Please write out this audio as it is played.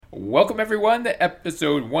Welcome, everyone, to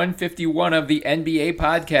episode 151 of the NBA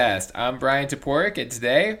podcast. I'm Brian Toporek, and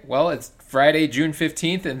today, it's Friday, June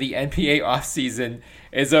 15th, and the NBA offseason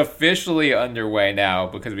is officially underway now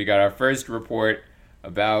because we got our first report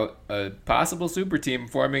about a possible super team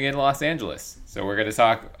forming in Los Angeles. So we're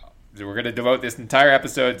going to devote this entire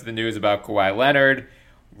episode to the news about Kawhi Leonard,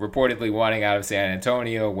 reportedly wanting out of San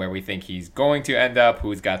Antonio, where we think he's going to end up,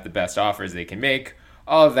 who's got the best offers they can make,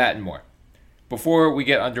 all of that and more. Before we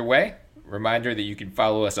get underway, reminder that you can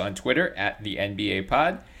follow us on Twitter at the NBA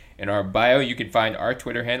Pod. In our bio, you can find our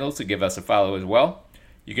Twitter handle, so give us a follow as well.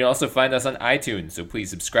 You can also find us on iTunes, so please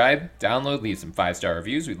subscribe, download, leave some 5-star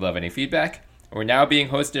reviews. We'd love any feedback. We're now being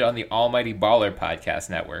hosted on the Almighty Baller Podcast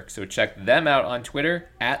Network, so check them out on Twitter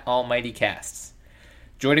at AlmightyCasts.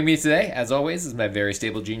 Joining me today, as always, is my very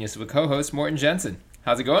stable genius of a co-host, Morten Jensen.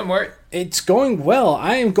 How's it going, Mort? It's going well.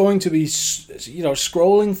 I am going to be,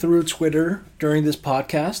 scrolling through Twitter during this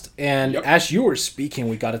podcast, and As you were speaking,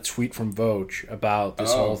 we got a tweet from Woj about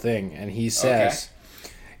this whole thing, and he says,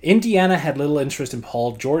 Indiana had little interest in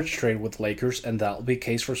Paul George trade with Lakers, and that'll be the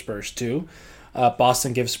case for Spurs too.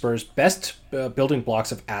 Boston gives Spurs best building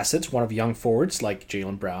blocks of assets, one of young forwards like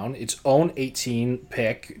Jaylen Brown, its own 18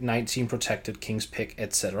 pick, 19 protected Kings pick,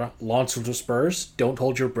 etc. Launch to Spurs, don't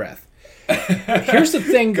hold your breath. Here's the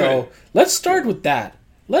thing, though. Let's start with that.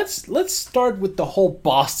 Let's start with the whole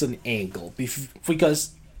Boston angle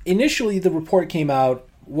because initially the report came out.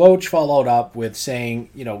 Woj followed up with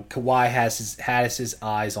saying, Kawhi has his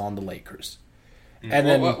eyes on the Lakers, and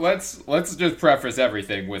then let's just preface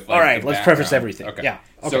everything with all right. Let's preface everything. Okay. Yeah.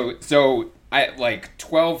 Okay. So at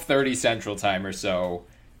 12:30 Central Time or so,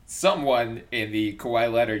 someone in the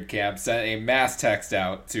Kawhi Leonard camp sent a mass text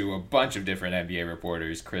out to a bunch of different NBA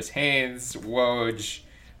reporters: Chris Haynes, Woj,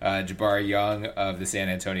 Jabari Young of the San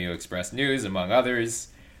Antonio Express News, among others.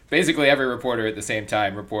 Basically, every reporter at the same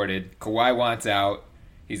time reported Kawhi wants out.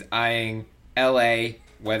 He's eyeing LA,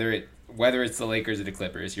 whether it's the Lakers or the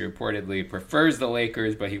Clippers. He reportedly prefers the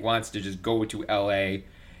Lakers, but he wants to just go to LA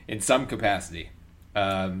in some capacity.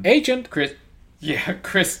 Agent Chris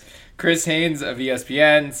Haynes of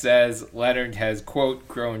ESPN says Leonard has, quote,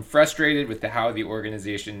 grown frustrated with how the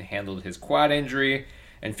organization handled his quad injury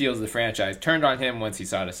and feels the franchise turned on him once he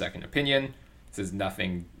sought a second opinion. This is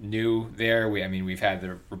nothing new there. We've had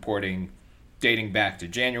the reporting dating back to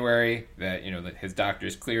January that, that his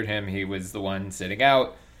doctors cleared him. He was the one sitting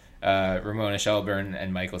out. Ramona Shelburne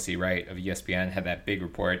and Michael C. Wright of ESPN had that big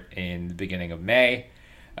report in the beginning of May.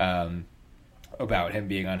 About him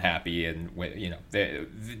being unhappy, and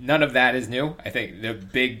none of that is new. I think the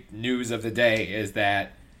big news of the day is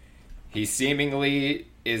that he seemingly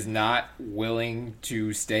is not willing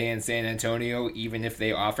to stay in San Antonio, even if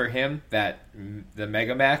they offer him the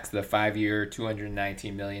mega max, the 5-year,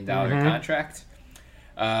 $219 million contract.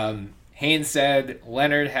 Haynes said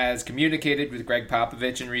Leonard has communicated with Greg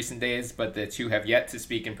Popovich in recent days, but the two have yet to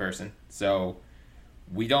speak in person. So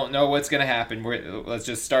we don't know what's going to happen. Let's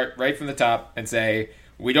just start right from the top and say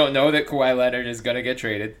we don't know that Kawhi Leonard is going to get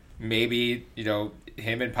traded. Maybe,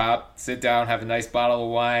 him and Pop sit down, have a nice bottle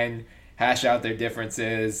of wine, hash out their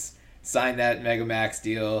differences, sign that Mega Max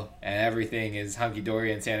deal, and everything is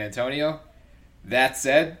hunky-dory in San Antonio. That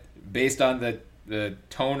said, based on the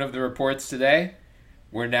tone of the reports today,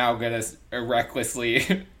 we're now going to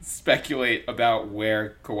recklessly speculate about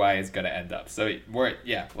where Kawhi is going to end up. So,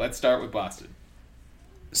 let's start with Boston.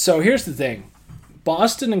 So here's the thing.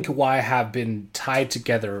 Boston and Kawhi have been tied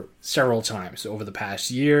together several times over the past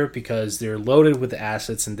year because they're loaded with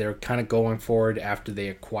assets and they're kind of going forward after they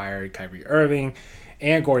acquired Kyrie Irving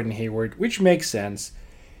and Gordon Hayward, which makes sense.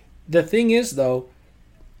 The thing is, though,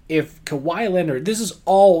 if Kawhi Leonard, this is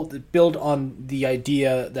all built on the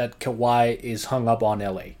idea that Kawhi is hung up on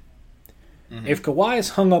LA. Mm-hmm. If Kawhi is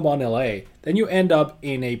hung up on LA, then you end up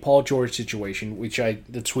in a Paul George situation, which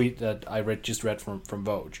the tweet that I just read from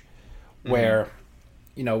Woj, where,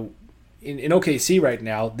 in OKC right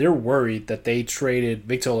now, they're worried that they traded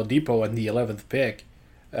Victor Oladipo and the 11th pick,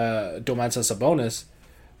 Domantas Sabonis,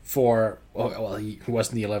 for, he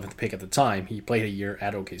wasn't the 11th pick at the time. He played a year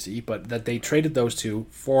at OKC, but that they traded those two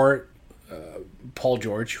for Paul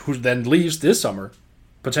George, who then leaves this summer,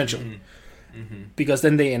 potentially, because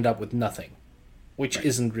then they end up with nothing, which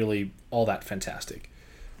isn't really all that fantastic.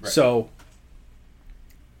 Right. So,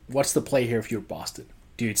 what's the play here if you're Boston?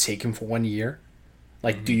 Do you take him for 1 year?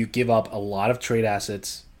 Do you give up a lot of trade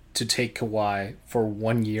assets to take Kawhi for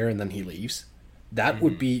 1 year and then he leaves? That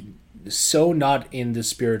would be so not in the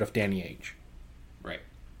spirit of Danny Ainge. Right.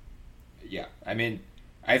 Yeah.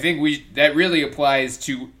 I think that really applies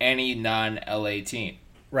to any non-LA team.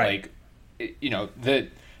 Right.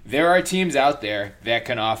 there are teams out there that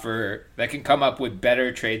can come up with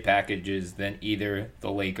better trade packages than either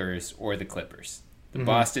the Lakers or the Clippers.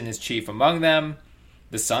 Boston is chief among them.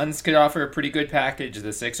 The Suns could offer a pretty good package.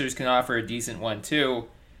 The Sixers can offer a decent one too.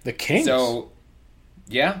 The Kings. So,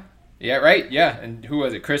 yeah, right, yeah. And who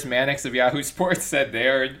was it? Chris Mannix of Yahoo Sports said they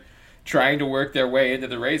are trying to work their way into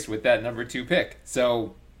the race with that number 2 pick.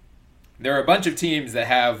 So there are a bunch of teams that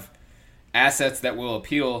have assets that will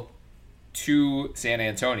appeal to San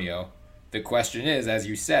Antonio. The question is, as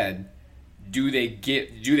you said, do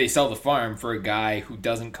they sell the farm for a guy who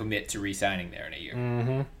doesn't commit to re-signing there in a year?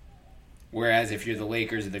 Mm-hmm. Whereas if you're the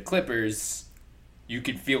Lakers or the Clippers, you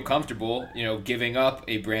could feel comfortable, giving up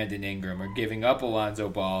a Brandon Ingram or giving up Alonzo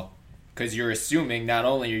Ball, because you're assuming not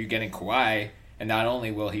only are you getting Kawhi, and not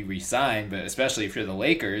only will he re-sign, but especially if you're the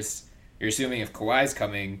Lakers, you're assuming if Kawhi's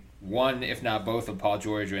coming, one, if not both of Paul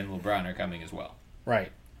George and LeBron are coming as well.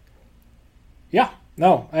 Right. Yeah.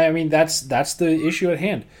 No, I mean, that's the issue at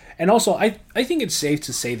hand. And also, I think it's safe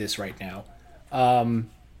to say this right now,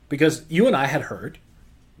 because you and I had heard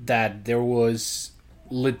that there was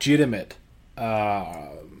legitimate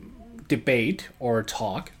debate or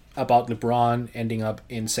talk about LeBron ending up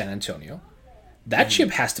in San Antonio. That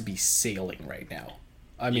ship has to be sailing right now.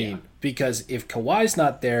 I mean, because if Kawhi's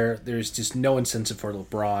not there, there's just no incentive for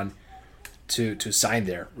LeBron to sign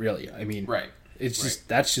there, really. I mean, right.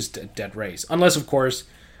 That's just a dead race. Unless, of course,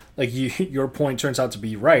 like your point turns out to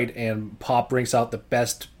be right, and Pop brings out the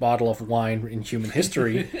best bottle of wine in human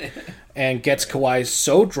history and gets Kawhi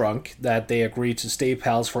so drunk that they agree to stay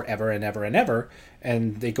pals forever and ever and ever,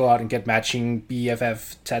 and they go out and get matching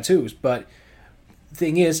BFF tattoos. But the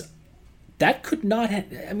thing is, that could not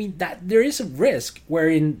that there is a risk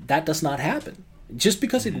wherein that does not happen. Just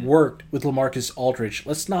because it worked with LaMarcus Aldridge,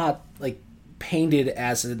 let's not paint it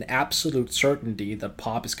as an absolute certainty that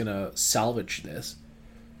Pop is going to salvage this.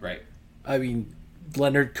 Right. I mean,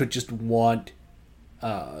 Leonard could just want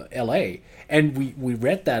L.A. And we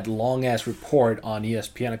read that long-ass report on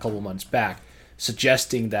ESPN a couple months back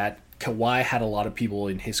suggesting that Kawhi had a lot of people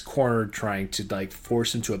in his corner trying to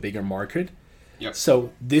force him to a bigger market. Yep.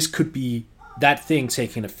 So this could be that thing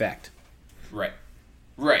taking effect. Right.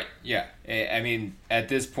 Right, yeah. I mean, at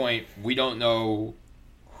this point, we don't know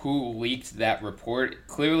who leaked that report.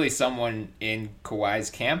 Clearly someone in Kawhi's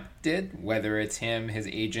camp did, whether it's him, his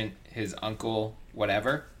agent, his uncle,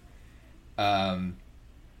 whatever.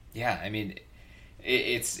 Yeah, I mean,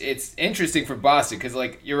 it's interesting for Boston because,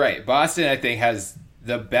 you're right. Boston, I think, has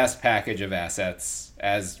the best package of assets,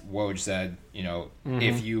 as Woj said.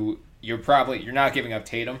 If you're not giving up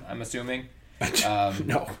Tatum, I'm assuming.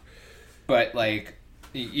 No, but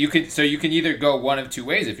you can either go one of two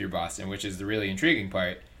ways if you're Boston, which is the really intriguing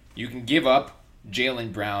part. You can give up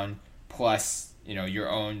Jaylen Brown plus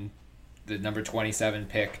the number 27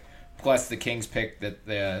 pick plus the Kings pick that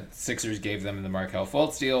the Sixers gave them in the Markelle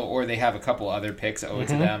Fultz deal, or they have a couple other picks owed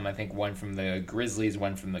to them. I think one from the Grizzlies,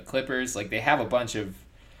 one from the Clippers. They have a bunch of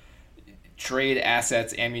trade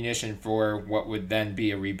assets, ammunition for what would then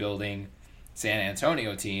be a rebuilding San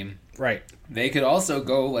Antonio team. Right. They could also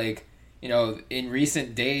go in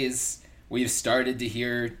recent days we've started to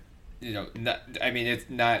hear, it's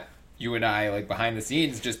not you and I behind the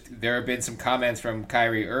scenes, just there have been some comments from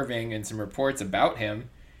Kyrie Irving and some reports about him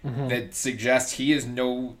that suggest he is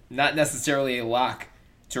not necessarily a lock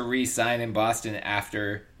to re-sign in Boston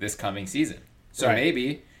after this coming season. So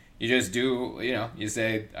maybe you just do, you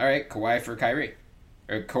say, all right, Kawhi for Kyrie.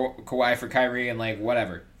 Or Kawhi for Kyrie and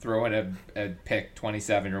whatever. Throw in a pick,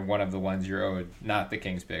 27 or one of the ones you're owed. Not the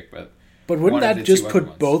Kings pick, but wouldn't that just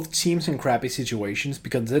put both teams in crappy situations?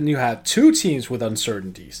 Because then you have two teams with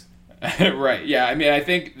uncertainties. Right, yeah. I mean, I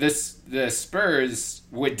think the Spurs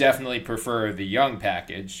would definitely prefer the Young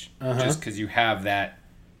package just because you have that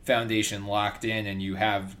foundation locked in and you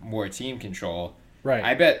have more team control. Right.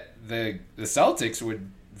 I bet the Celtics would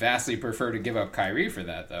vastly prefer to give up Kyrie for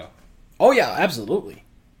that, though. Oh, yeah, absolutely.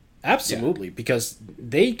 Absolutely, because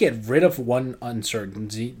they get rid of one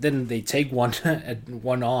uncertainty, then they take one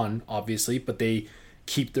on, obviously, but they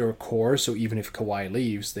keep their core, so even if Kawhi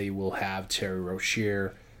leaves, they will have Terry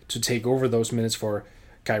Rozier to take over those minutes for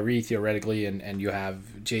Kyrie, theoretically, and you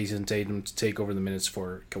have Jason Tatum to take over the minutes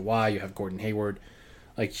for Kawhi, you have Gordon Hayward.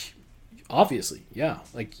 Obviously, yeah,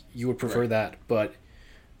 you would prefer that, but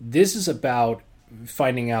this is about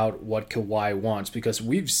finding out what Kawhi wants, because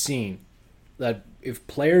we've seen that if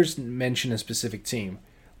players mention a specific team,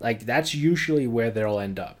 that's usually where they'll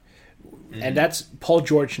end up. And that's Paul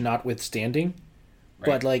George notwithstanding.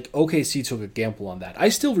 Right. But OKC took a gamble on that. I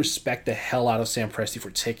still respect the hell out of Sam Presti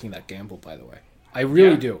for taking that gamble, by the way. I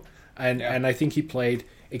really do. And I think he played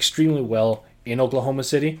extremely well in Oklahoma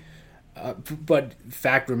City. But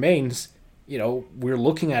fact remains, we're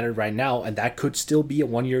looking at it right now, and that could still be a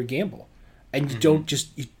 1-year gamble. And you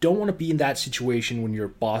don't want to be in that situation when you're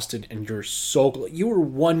Boston and you were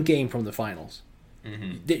 1 game from the finals.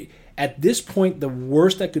 At this point, the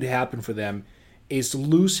worst that could happen for them is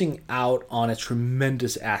losing out on a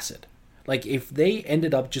tremendous asset. Like if they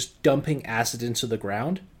ended up just dumping asset into the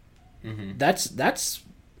ground, that's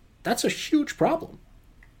a huge problem.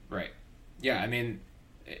 Right. Yeah, I mean,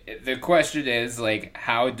 the question is, like,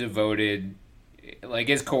 how devoted... Like,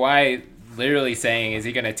 is Kawhi literally saying, is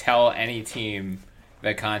he going to tell any team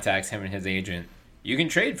that contacts him and his agent, you can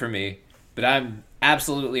trade for me, but I'm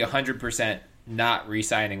absolutely 100% not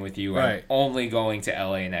re-signing with you. Right. I'm only going to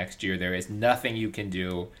LA next year. There is nothing you can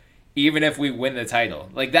do, even if we win the title.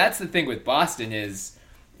 Like, that's the thing with Boston is,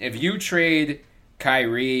 if you trade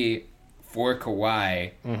Kyrie for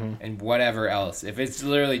Kawhi and whatever else, if it's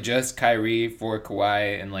literally just Kyrie for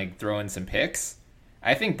Kawhi and like throw in some picks,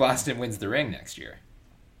 I think Boston wins the ring next year.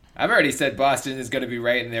 I've already said Boston is going to be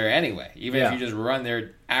right in there anyway, even if you just run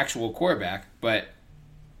their actual core back. But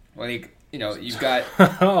like, you've got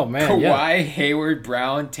Kawhi, Hayward,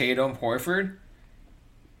 Brown, Tatum, Horford.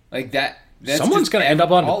 Like that. That's someone's going to end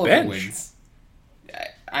up on the bench.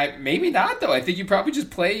 I maybe not though. I think you probably just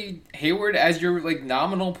play Hayward as your like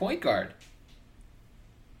nominal point guard.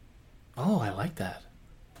 Oh, I like that.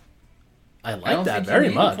 I like that very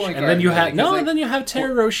much. And then you have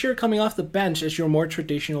Terry Rozier coming off the bench as your more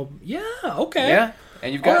traditional. Yeah, okay. Yeah,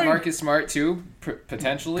 and you've got Marcus Smart too,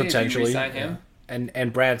 potentially if you re-sign him.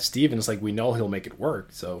 And Brad Stevens, like we know he'll make it work.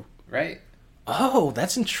 So right. Oh,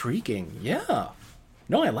 that's intriguing. Yeah.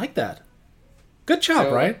 No, I like that. Good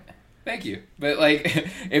job, right? Thank you. But like,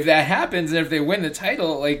 if that happens and if they win the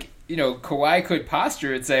title, like Kawhi could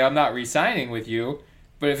posture and say, "I'm not re-signing with you."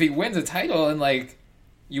 But if he wins a title and like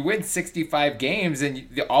you win 65 games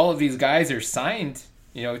and all of these guys are signed,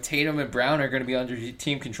 Tatum and Brown are going to be under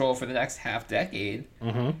team control for the next half decade.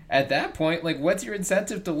 At that point, like, what's your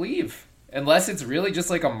incentive to leave? Unless it's really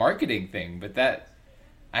just like a marketing thing. But that,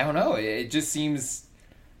 I don't know. It just seems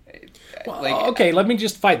okay, let me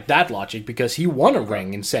just fight that logic because he won a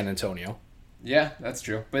ring in San Antonio. Yeah, that's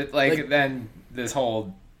true. But then this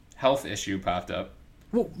whole health issue popped up.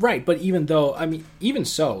 Well, right, but even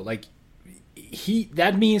so, like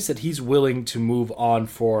that means that he's willing to move on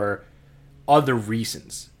for other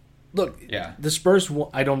reasons. Look, the Spurs.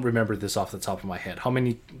 I don't remember this off the top of my head. How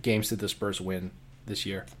many games did the Spurs win this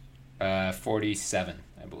year? 47,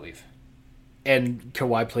 I believe. And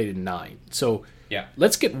Kawhi played in 9. So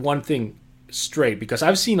let's get one thing straight because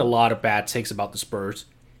I've seen a lot of bad takes about the Spurs.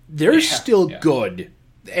 They're still good,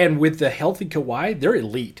 and with the healthy Kawhi, they're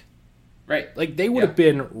elite. Right, like they would have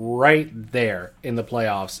been right there in the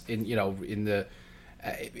playoffs. In the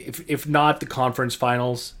if not the conference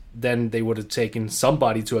finals, then they would have taken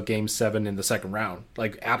somebody to a game 7 in the second round.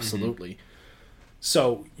 Like absolutely.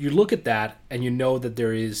 So you look at that, and you know that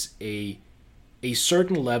there is a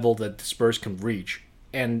certain level that the Spurs can reach,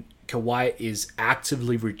 and Kawhi is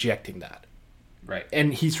actively rejecting that. Right,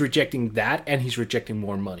 and he's rejecting that, and he's rejecting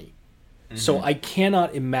more money. So I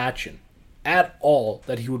cannot imagine at all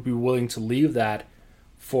that he would be willing to leave that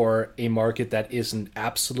for a market that isn't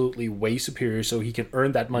absolutely way superior so he can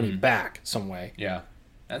earn that money back some way. Yeah,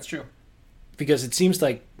 that's true. Because it seems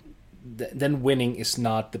like then winning is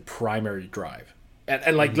not the primary drive.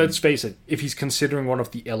 And let's face it, if he's considering one of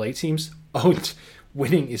the LA teams,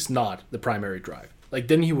 winning is not the primary drive. Like,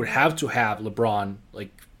 then he would have to have LeBron, like,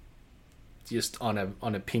 just on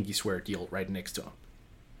a pinky swear deal right next to him.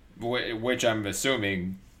 Which I'm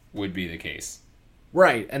assuming would be the case.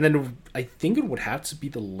 Right, and then I think it would have to be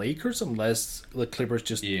the Lakers unless the Clippers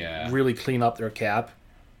just really clean up their cap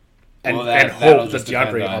and hope that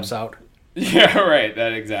DeAndre opts out. Yeah, right,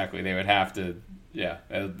 that exactly. They would have to,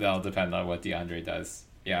 that'll depend on what DeAndre does.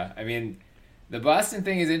 Yeah, I mean, the Boston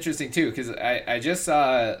thing is interesting too, because I just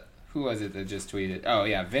saw, who was it that just tweeted? Oh,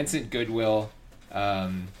 yeah, Vincent Goodwill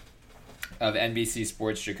of NBC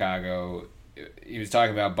Sports Chicago. He was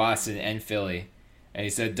talking about Boston and Philly. And he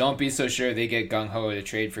said, don't be so sure they get gung-ho to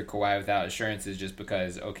trade for Kawhi without assurances just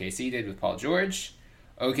because OKC did with Paul George.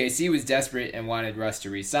 OKC was desperate and wanted Russ to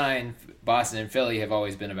re-sign. Boston and Philly have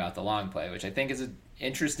always been about the long play, which I think is an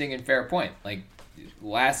interesting and fair point. Like,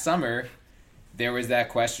 last summer, there was that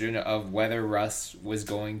question of whether Russ was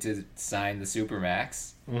going to sign the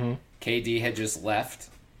Supermax. KD had just left.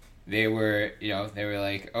 They were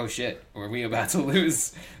like, oh shit, were we about to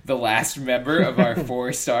lose the last member of our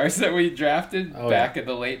 4 stars that we drafted back in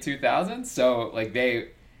the late 2000s? So, like, they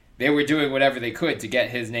were doing whatever they could to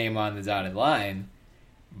get his name on the dotted line.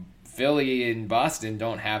 Philly and Boston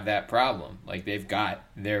don't have that problem. Like, they've got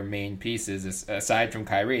their main pieces. Aside from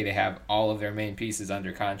Kyrie, they have all of their main pieces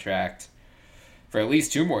under contract for at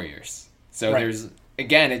least 2 more years. So there's,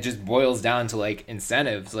 again, it just boils down to, like,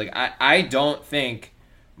 incentives. Like, I don't think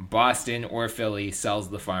Boston or Philly sells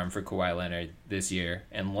the farm for Kawhi Leonard this year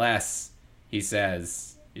unless he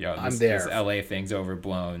says, this LA thing's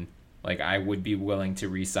overblown. Like, I would be willing to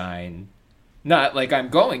re-sign. Not like I'm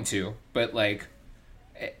going to, but, like,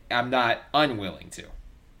 I'm not unwilling to.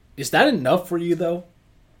 Is that enough for you, though?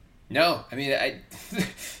 No. I mean,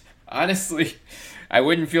 honestly, I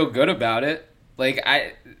wouldn't feel good about it. Like,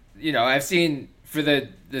 I've seen, for the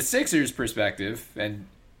Sixers perspective, and,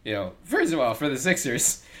 first of all, for the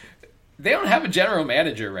Sixers, they don't have a general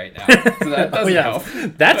manager right now. So that doesn't help.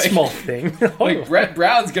 That small thing. Like, Brett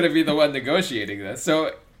Brown's going to be the one negotiating this.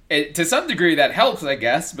 So, to some degree, that helps, I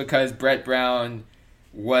guess, because Brett Brown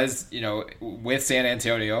was, with San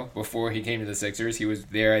Antonio before he came to the Sixers. He was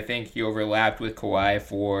there, I think he overlapped with Kawhi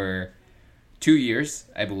for 2 years,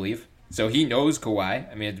 I believe. So he knows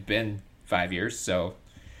Kawhi. I mean, it's been 5 years, so,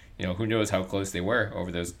 who knows how close they were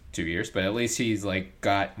over those 2 years. But at least he's, like,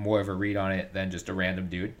 got more of a read on it than just a random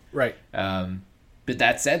dude. Right. But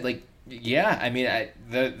that said, like, yeah, I mean,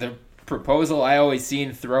 the proposal I always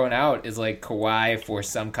seen thrown out is, like, Kawhi for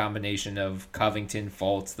some combination of Covington,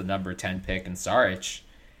 Fultz, the number 10 pick, and Saric.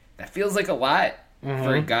 That feels like a lot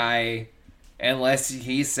for a guy, unless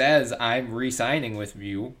he says, I'm re-signing with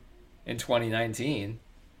you in 2019.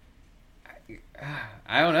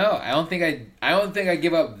 I don't know. I don't think I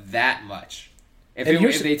give up that much.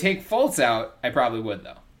 If they take Fultz out, I probably would,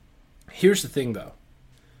 though. Here's the thing, though.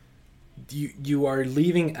 You are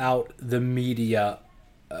leaving out the media,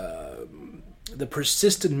 the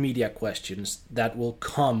persistent media questions that will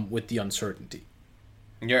come with the uncertainty.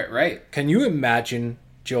 You're right. Can you imagine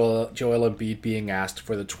Joel Embiid being asked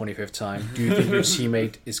for the 25th time, do you think your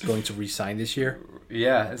teammate is going to resign this year?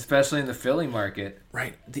 Yeah, especially in the Philly market.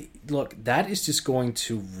 Right. Look, that is just going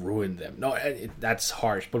to ruin them. No, that's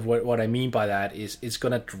harsh, but what I mean by that is it's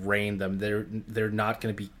going to drain them. They're not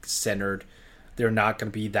going to be centered. They're not going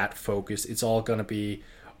to be that focused. It's all going to be,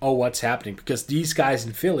 oh, what's happening? Because these guys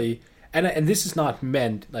in Philly, and this is not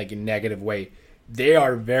meant like in a negative way, they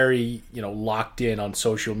are very, locked in on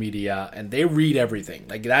social media, and they read everything.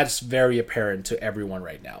 Like, that's very apparent to everyone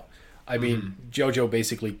right now. I mean, JoJo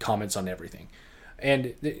basically comments on everything.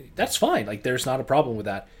 And that's fine. Like, there's not a problem with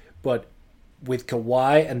that. But with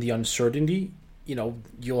Kawhi and the uncertainty,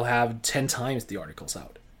 you'll have 10 times the articles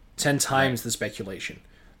out. 10 times the speculation.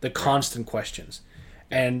 The constant questions.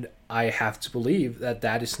 And I have to believe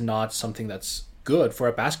that is not something that's good for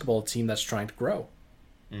a basketball team that's trying to grow.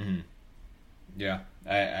 Mm-hmm. Yeah,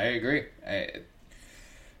 I agree. I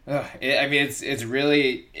mean,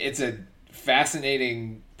 it's a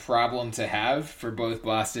fascinating problem to have for both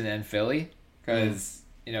Boston and Philly because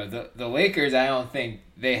the Lakers, I don't think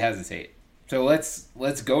they hesitate. So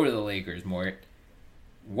let's go to the Lakers, Mort.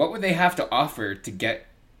 What would they have to offer to get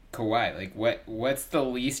Kawhi? Like, what's the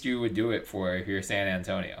least you would do it for if you're San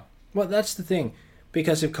Antonio? Well, that's the thing,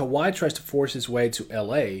 because if Kawhi tries to force his way to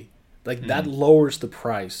LA, like that lowers the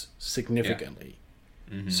price significantly.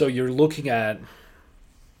 Yeah. Mm-hmm. So you're looking at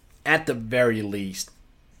the very least,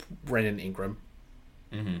 Brandon Ingram.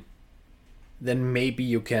 Mm-hmm. Then maybe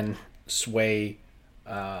you can sway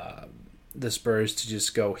the Spurs to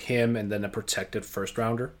just go him and then a protected first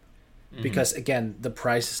rounder. Mm-hmm. Because again, the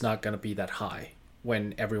price is not going to be that high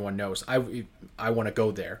when everyone knows I want to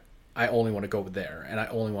go there. I only want to go there, and I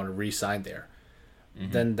only want to re-sign there.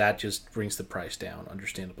 Mm-hmm. Then that just brings the price down,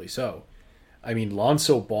 understandably so. I mean,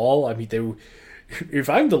 Lonzo Ball, if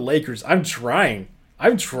I'm the Lakers, I'm trying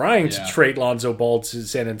to trade Lonzo Ball to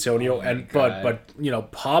San Antonio,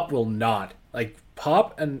 but Pop will not. Like,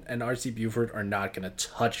 Pop and RC Buford are not going to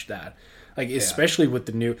touch that. Like, especially with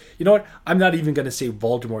the new... You know what? I'm not even going to say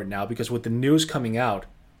Voldemort now, because with the news coming out...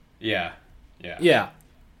 Yeah.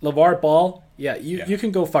 LeVar Ball, you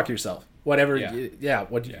can go fuck yourself. Whatever,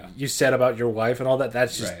 you said about your wife and all that,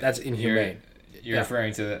 that's just that's inhumane. You're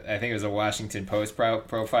referring to, I think it was a Washington Post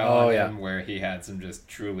profile on him where he had some just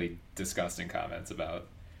truly disgusting comments about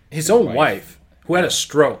his own wife who had a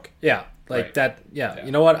stroke. Yeah, that. Yeah,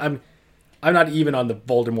 you know what? I'm not even on the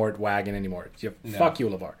Voldemort wagon anymore. Fuck you,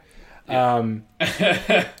 LeVar.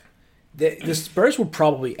 Yeah. The Spurs would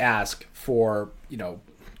probably ask for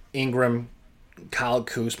Ingram, Kyle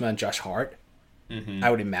Kuzma, and Josh Hart. Mm-hmm.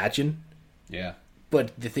 I would imagine. Yeah.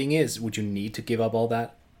 But the thing is, would you need to give up all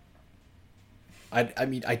that? I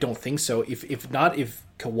mean, I don't think so. If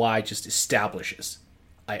Kawhi just establishes,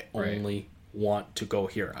 I only want to go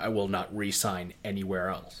here. I will not re-sign anywhere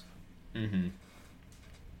else. Mm-hmm.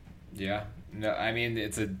 Yeah. No, I mean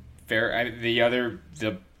it's a fair.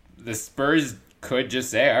 The Spurs could just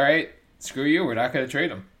say, "All right, screw you. We're not going to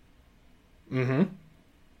trade him." Mm-hmm.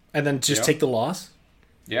 And then just take the loss.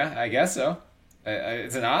 Yeah, I guess so.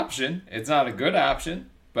 It's an option. It's not a good option,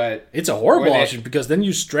 but it's a horrible option because then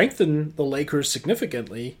you strengthen the Lakers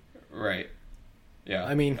significantly. Right. Yeah.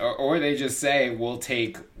 I mean, or they just say we'll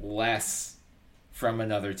take less from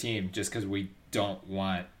another team just because we don't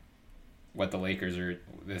want what the Lakers are,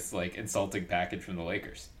 this like insulting package from the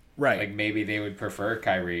Lakers. Right. Like maybe they would prefer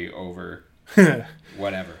Kyrie over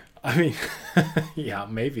whatever. I mean, yeah,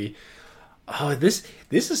 maybe. Oh, this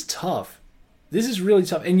is tough. This is really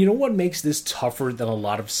tough. And you know what makes this tougher than a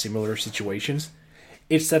lot of similar situations?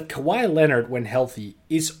 It's that Kawhi Leonard, when healthy,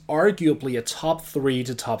 is arguably a top 3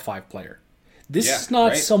 to top 5 player. This is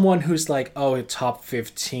not someone who's like, oh, a top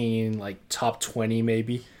 15, like top 20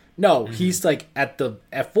 maybe. No, he's like at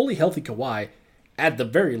fully healthy Kawhi, at the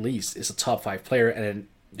very least, is a top 5 player and an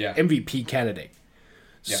MVP candidate.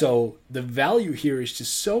 Yeah. So the value here is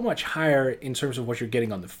just so much higher in terms of what you're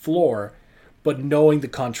getting on the floor, but knowing the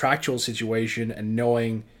contractual situation and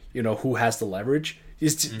knowing, who has the leverage,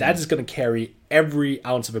 that is going to carry every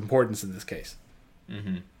ounce of importance in this case.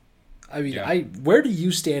 Mm-hmm. I mean, where do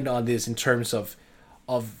you stand on this in terms of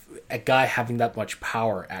a guy having that much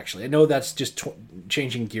power, actually? I know that's just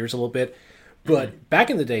changing gears a little bit, but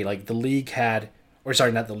back in the day, like the league had, or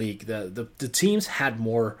sorry, not the league, the teams had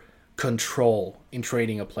more control in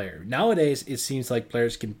trading a player. Nowadays, it seems like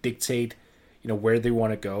players can dictate, where they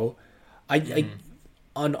want to go.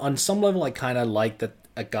 On some level, I kind of like that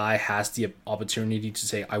a guy has the opportunity to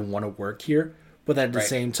say, I want to work here, but at the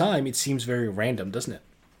same time, it seems very random, doesn't it?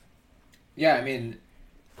 Yeah, I mean,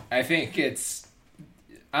 I think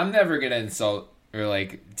I'm never going to insult or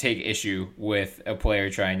like take issue with a player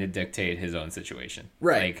trying to dictate his own situation.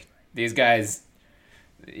 Right. Like these guys,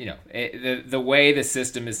 the way the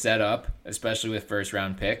system is set up, especially with first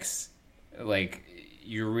round picks, like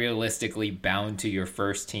you're realistically bound to your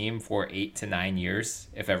first team for 8 to 9 years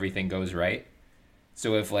if everything goes right.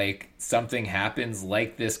 So if like something happens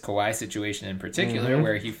like this Kawhi situation in particular,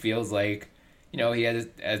 where he feels like, he had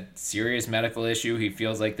a serious medical issue, he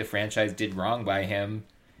feels like the franchise did wrong by him,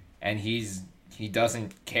 and he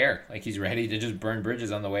doesn't care. Like he's ready to just burn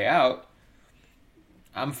bridges on the way out.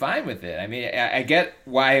 I'm fine with it. I mean, I get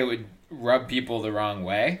why it would rub people the wrong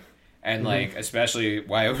way, and like especially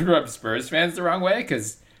why it would rub Spurs fans the wrong way,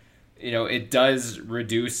 because it does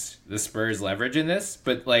reduce the Spurs' leverage in this.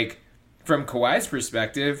 But like from Kawhi's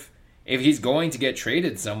perspective, if he's going to get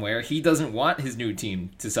traded somewhere, he doesn't want his new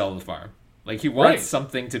team to sell the farm. Like he wants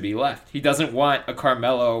something to be left. He doesn't want a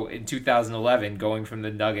Carmelo in 2011 going from the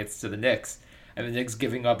Nuggets to the Knicks, and the Knicks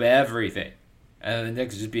giving up everything, and the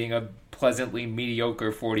Knicks just being a pleasantly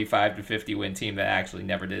mediocre 45 to 50 win team that actually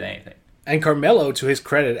never did anything. And Carmelo, to his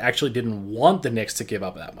credit, actually didn't want the Knicks to give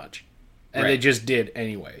up that much, and they just did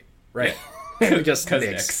anyway, right? Just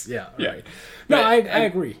Knicks. Yeah, right. No, I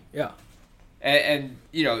agree. Yeah, and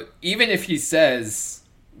even if he says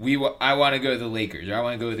I want to go to the Lakers or I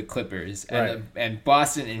want to go to the Clippers, and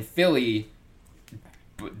Boston and Philly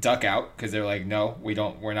duck out because they're like, no,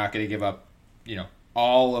 we're not going to give up,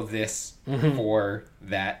 all of this for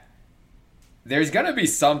that. There's going to be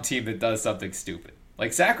some team that does something stupid.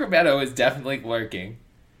 Like Sacramento is definitely lurking,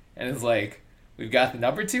 and it's like, we've got the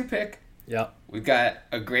number 2 pick. Yeah. We've got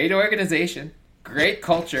a great organization, great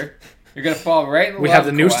culture. You're going to fall right in love. We have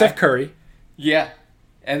the new Kawhi. Steph Curry. Yeah.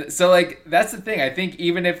 And so, like, that's the thing. I think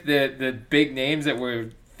even if the big names that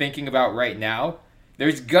we're thinking about right now,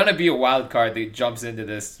 there's going to be a wild card that jumps into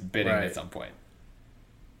this bidding at some point.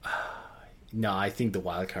 No, I think the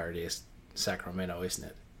wild card is Sacramento, isn't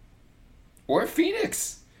it? Or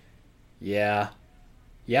Phoenix. Yeah.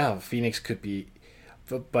 Yeah, Phoenix could be.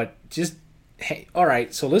 But just, hey, all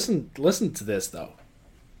right, so listen to this, though.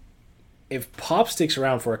 If Pop sticks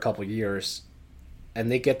around for a couple years and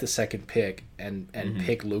they get the second pick and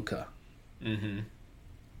pick Luka.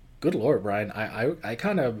 Good Lord, Brian! I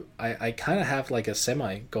kind of have like a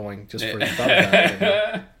semi going just for the thought of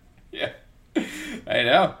that. Yeah, I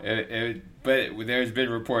know. But there's been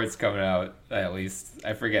reports coming out. At least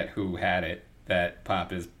I forget who had it that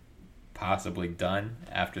Pop is possibly done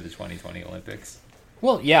after the 2020 Olympics.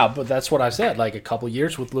 Well, yeah, but that's what I said. Like a couple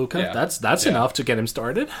years with Luka, that's enough to get him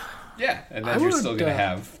started. Yeah, and then you're still gonna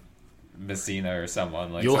have Messina or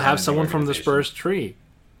someone like. You'll have someone from the Spurs tree.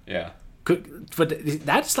 Yeah. But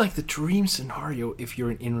that's like the dream scenario if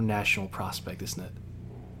you're an international prospect, isn't it?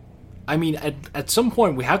 I mean, at some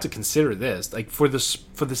point we have to consider this, like for the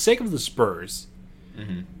sake of the Spurs,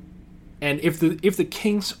 and if the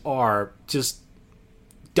Kings are just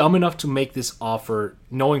dumb enough to make this offer,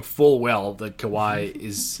 knowing full well that Kawhi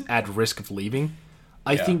is at risk of leaving,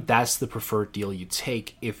 I think that's the preferred deal you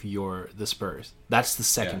take if you're the Spurs. That's the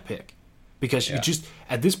second pick. Because you just,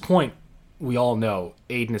 at this point, we all know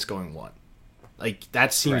Aiden is going 1. Like,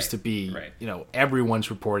 that seems to be, everyone's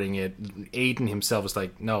reporting it. Aiden himself is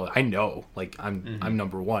like, no, I know. Like, I'm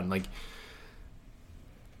number 1. Like,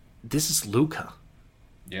 this is Luka.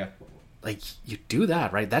 Yeah. Like, you do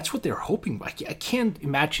that, right? That's what they're hoping. I can't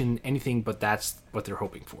imagine anything but that's what they're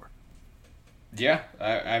hoping for. Yeah,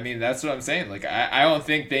 I mean, that's what I'm saying. Like, I don't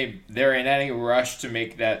think they're in any rush to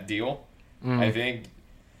make that deal. I think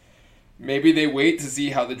maybe they wait to see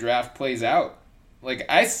how the draft plays out. Like,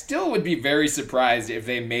 I still would be very surprised if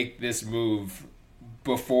they make this move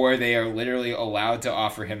before they are literally allowed to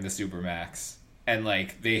offer him the Supermax. And,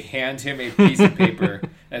 like, they hand him a piece of paper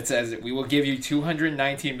that says, we will give you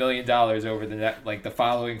 $219 million over the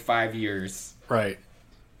following 5 years. Right.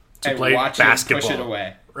 To play watch basketball. Him push it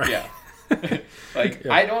away. Right. Yeah.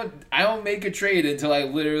 I don't make a trade until I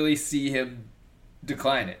literally see him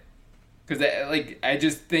decline it. Because, I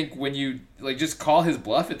just think when you, just call his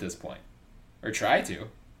bluff at this point. Or try to.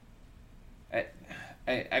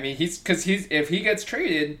 I mean, if he gets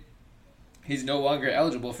traded, he's no longer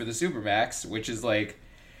eligible for the Supermax, which is I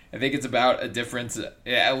think it's about a difference,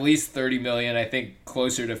 at least $30 million, I think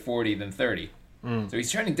closer to 40 than 30. So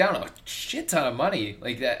he's turning down a shit ton of money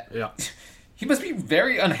like that. Yeah. He must be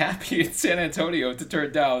very unhappy in San Antonio to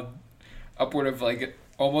turn down upward of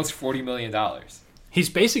almost $40 million. He's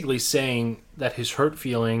basically saying that his hurt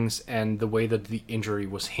feelings and the way that the injury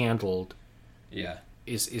was handled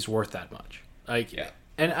is worth that much.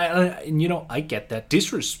 And I get that.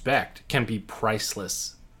 Disrespect can be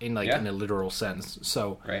priceless in in a literal sense.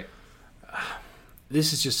 So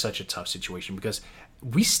this is just such a tough situation because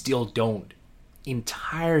we still don't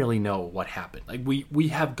entirely know what happened. We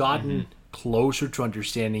have gotten closer to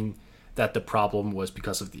understanding that the problem was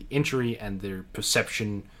because of the injury and their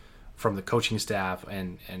perception from the coaching staff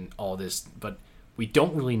and all this, but we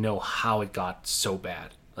don't really know how it got so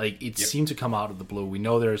bad. It seemed to come out of the blue. We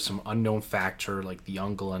know there's some unknown factor, like the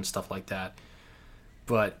uncle and stuff like that.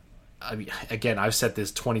 But, I mean, again, I've said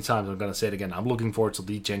this 20 times. I'm going to say it again. I'm looking forward to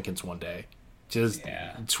Lee Jenkins one day. Just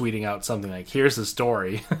tweeting out something like, here's the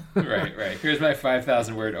story. right. Here's my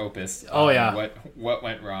 5,000-word opus. What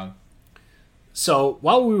went wrong. So,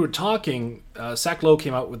 while we were talking, Zach Lowe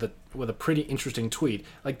came out with a pretty interesting tweet.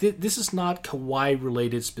 This is not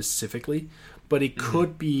Kawhi-related specifically, but it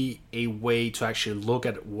could be a way to actually look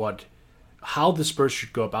at how the Spurs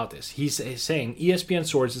should go about this. He's saying, ESPN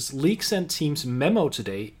sources, league sent teams memo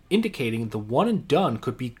today indicating the one and done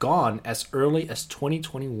could be gone as early as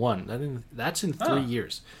 2021. That's in 3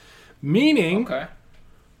 years. Meaning,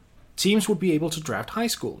 teams would be able to draft high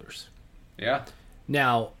schoolers. Yeah.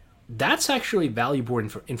 Now, that's actually valuable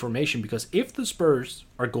information because if the Spurs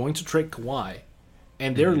are going to trade Kawhi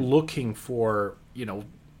and they're looking for,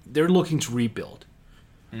 they're looking to rebuild,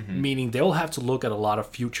 meaning they'll have to look at a lot of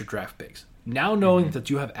future draft picks. Now knowing that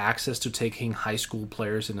you have access to taking high school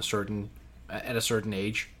players at a certain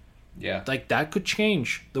age, that could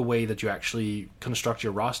change the way that you actually construct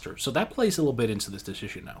your roster. So that plays a little bit into this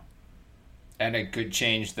decision now. And it could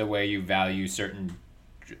change the way you value certain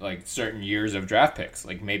years of draft picks.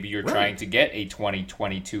 Maybe you're trying to get a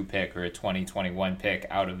 2022 pick or a 2021 pick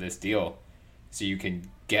out of this deal so you can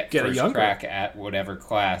get first crack at whatever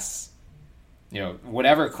class,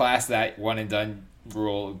 whatever class that one and done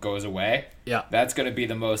rule goes away. Yeah. That's going to be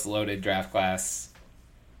the most loaded draft class.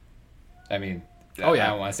 I mean, I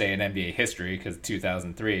don't want to say in NBA history because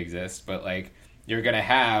 2003 exists, but you're going to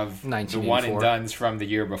have the one and dones from the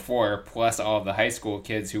year before plus all of the high school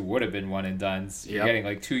kids who would have been one and dones. You're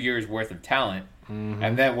getting 2 years worth of talent.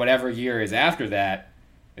 And then whatever year is after that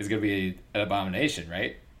is going to be an abomination,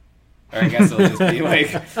 right? Or I guess it'll just be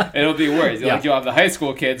it'll be worse. You'll have the high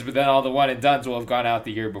school kids, but then all the one and dones will have gone out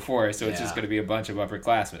the year before, so it's just going to be a bunch of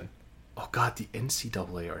upperclassmen. Oh God, the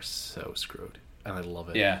NCAA are so screwed, and I love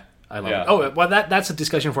it. Yeah, I love it. Oh well, that's a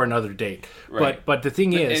discussion for another date. Right. But the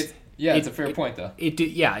thing is, it's a fair point though.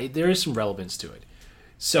 There is some relevance to it.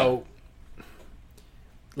 So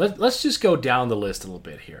let's just go down the list a little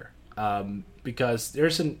bit here, because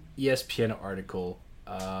there's an ESPN article.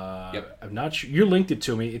 I'm not sure. You linked it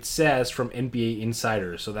to me. It says from NBA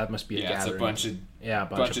Insider, so that must be a gathering. It's a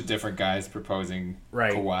bunch of different guys proposing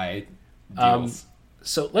Kawhi deals.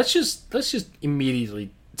 So let's just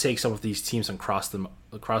immediately take some of these teams and cross them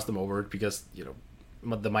over because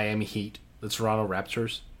the Miami Heat, the Toronto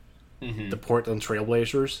Raptors, the Portland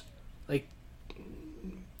Trailblazers,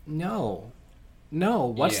 no.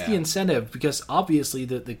 What's the incentive? Because obviously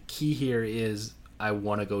the key here is I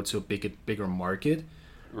want to go to a bigger market,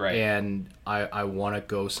 Right. and I want to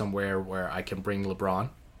go somewhere where I can bring LeBron.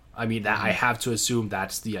 I mean, that I have to assume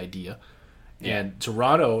that's the idea. Yeah. And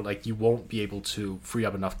Toronto, like, you won't be able to free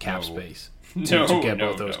up enough cap space No, to get no,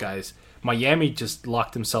 both those no. guys. Miami just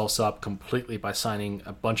locked themselves up completely by signing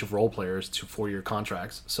a bunch of role players to 4-year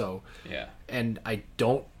contracts. So, Yeah. and I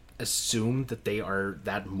don't assume that they are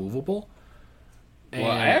that movable. And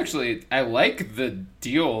Well, I like the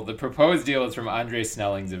deal. The proposed deal is from Andre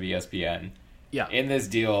Snellings of ESPN. yeah, In this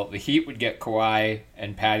deal, the Heat would get Kawhi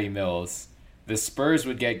and Patty Mills. The Spurs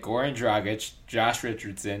would get Goran Dragic, Josh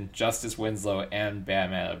Richardson, Justice Winslow, and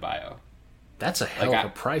Bam Adebayo. that's a hell of a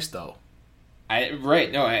price, though. I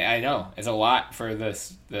know. It's a lot for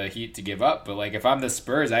the Heat to give up, but like if I'm the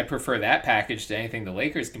Spurs, I prefer that package to anything the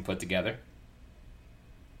Lakers can put together.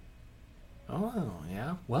 Oh,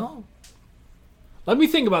 yeah. Well, let me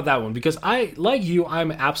think about that one, because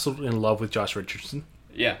I'm absolutely in love with Josh Richardson.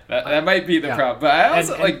 Yeah, that might be the Yeah. problem. But I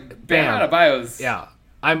also And like Bam Adebayo's. Yeah,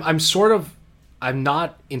 I'm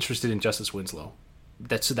not interested in Justice Winslow.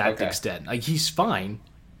 That's to that Okay. extent. Like, he's fine,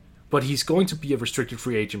 but he's going to be a restricted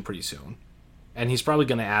free agent pretty soon, and he's probably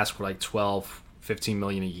going to ask for like 12, 15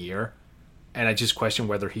 million a year, and I just question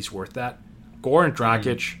whether he's worth that. Goran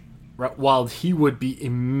Dragic, while he would be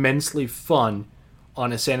immensely fun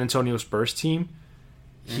on a San Antonio Spurs team,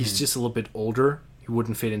 he's just a little bit older. He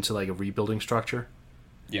wouldn't fit into like a rebuilding structure.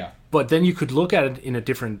 Yeah. But then you could look at it in a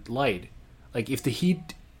different light. Like, if the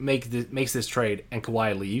Heat makes this trade and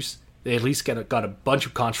Kawhi leaves, they at least got a bunch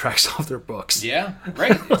of contracts off their books. Yeah,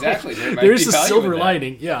 right, exactly. There might There's be a value silver in that.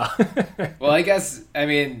 lining, yeah. Well, I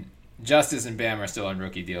mean, Justice and Bam are still on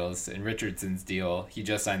rookie deals, and Richardson's deal, he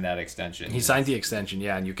just signed that extension. He signed the extension,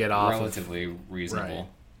 yeah, and you get off relatively reasonable.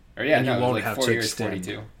 Right. Or yeah, And you no, it was won't like have 4 to years, extend.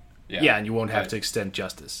 42. Yeah, and you won't have But- to extend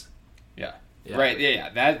Justice. Yeah. Yeah. Right. Yeah.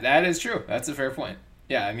 That is true. That's a fair point.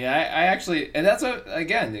 Yeah. I mean, I actually, and that's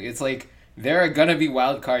again, it's like there are gonna be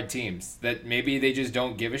wild card teams that maybe they just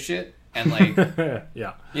don't give a shit, and like,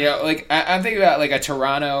 Yeah. you know, like I'm thinking about like a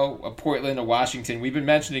Toronto, a Portland, a Washington. We've been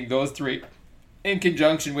mentioning those three in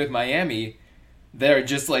conjunction with Miami. They're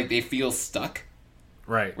just like they feel stuck.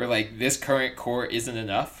 Right. Where like this current core isn't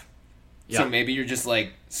enough. Yeah. So maybe you're just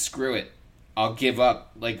like, screw it. I'll give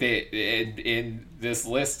up. Like in this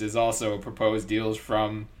list is also proposed deals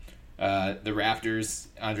from the Raptors.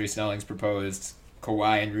 Andre Snellings proposed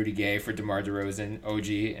Kawhi and Rudy Gay for DeMar DeRozan,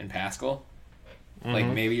 OG, and Pascal. Like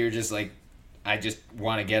maybe you're just like, I just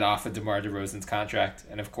want to get off of DeMar DeRozan's contract,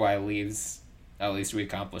 and if Kawhi leaves, at least we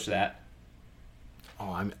accomplish that.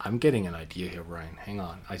 Oh, I'm getting an idea here, Ryan. Hang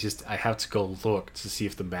on. I have to go look to see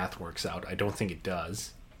if the math works out. I don't think it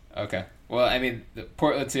does. Okay. Well, I mean,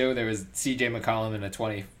 Portland too. There was C.J. McCollum and a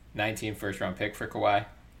 2019 first-round pick for Kawhi.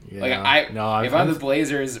 Yeah. Like if I'm I'm the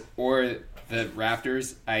Blazers or the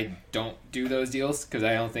Raptors, I don't do those deals because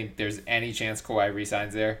I don't think there's any chance Kawhi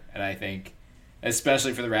resigns there, and I think,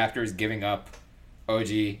 especially for the Raptors, giving up OG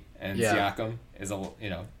and Siakam is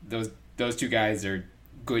those two guys are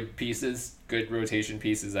good pieces, good rotation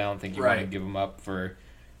pieces. I don't think you want to give them up for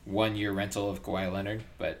 1 year rental of Kawhi Leonard,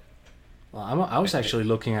 but. Well, I was actually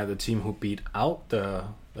looking at the team who beat out the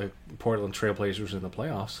Portland Trailblazers in the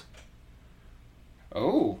playoffs.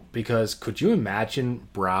 Oh. Because could you imagine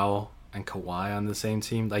Brow and Kawhi on the same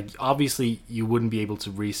team? Like, obviously, you wouldn't be able to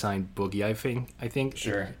re-sign Boogie, I think.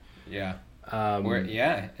 Sure. Yeah. Um,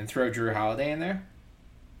 and throw Drew Holiday in there?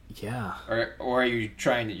 Yeah. Or are you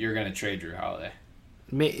you're going to trade Drew Holiday?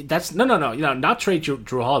 That's no. Not trade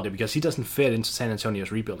Drew Holiday, because he doesn't fit into San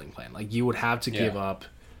Antonio's rebuilding plan. Like, you would have to give up,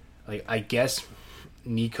 like, I guess,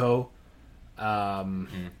 Nico,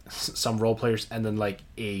 some role players, and then like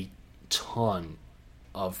a ton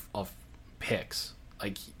of picks.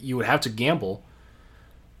 Like, you would have to gamble,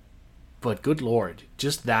 but good lord,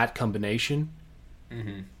 just that combination.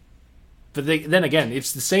 Mm-hmm. But then again,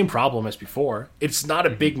 it's the same problem as before. It's not a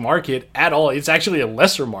big market at all. It's actually a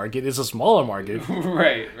lesser market. It's a smaller market.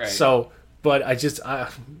 Right. So, but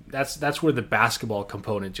that's where the basketball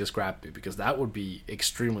component just grabbed me, because that would be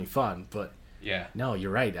extremely fun. But yeah, no,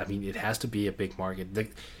 you're right. I mean, it has to be a big market.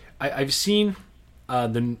 I've seen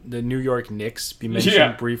the New York Knicks be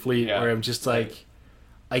mentioned briefly, where I'm just like,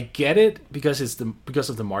 I get it because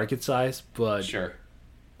of the market size, but sure,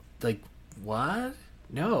 like, what?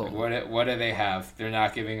 No. What do they have? They're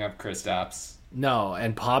not giving up Kristaps. No,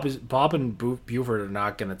 and Pop and Buford are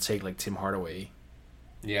not going to take like Tim Hardaway.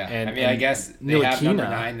 Yeah, And- I and guess they have number Ntilikina.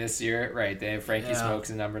 9 this year, right? They have Frankie Smokes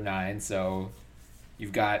in number 9, so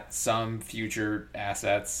you've got some future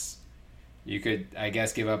assets. You could, I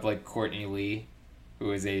guess, give up like Courtney Lee,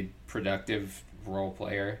 who is a productive role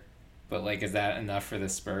player. But like, is that enough for the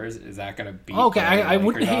Spurs? Is that going to beat? Okay, I Lakers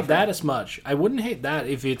wouldn't hate offer? that as much. I wouldn't hate that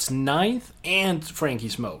if it's ninth and Frankie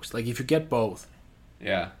Smokes. Like if you get both.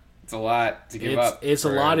 Yeah, it's a lot to give up. It's a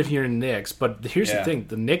lot if you're Knicks. But here's the thing: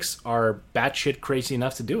 the Knicks are batshit crazy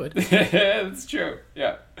enough to do it. That's true.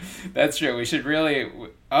 Yeah, that's true. We should really.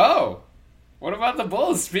 Oh, what about the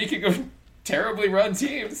Bulls? Speaking of terribly run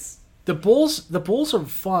teams, The Bulls are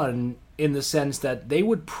fun in the sense that they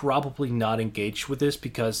would probably not engage with this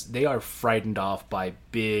because they are frightened off by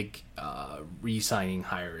big re-signing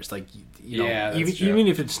hires. Like you know, even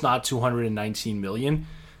if it's not $219 million,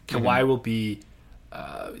 Kawhi will be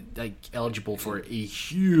like eligible for a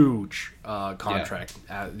huge contract.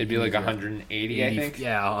 Yeah. It'd be like 180, I think.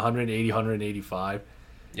 Yeah, 180, 185.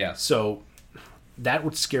 Yeah. So that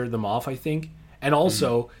would scare them off, I think. And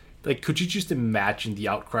also, like, could you just imagine the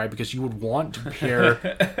outcry? Because you would want to pair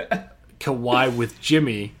Kawhi with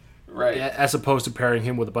Jimmy, right, as opposed to pairing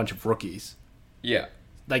him with a bunch of rookies. Yeah.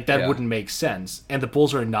 Like, that wouldn't make sense. And the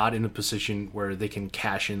Bulls are not in a position where they can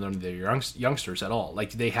cash in on their youngsters at all.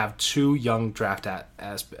 Like, they have two young draft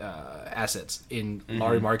assets in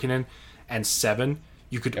Lauri Markkanen and 7.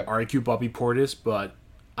 You could argue Bobby Portis, but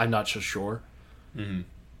I'm not so sure.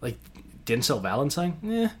 Like, Denzel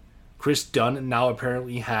Valentine? Chris Dunn now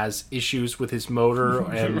apparently has issues with his motor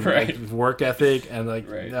and like, work ethic. And, like,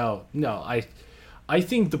 no. I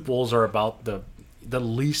think the Bulls are about the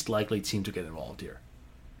least likely team to get involved here.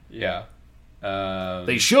 Yeah.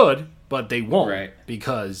 They should, but they won't. Right.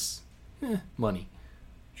 Because money.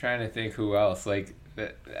 Trying to think who else. Like,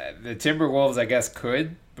 the Timberwolves, I guess,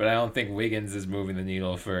 could, but I don't think Wiggins is moving the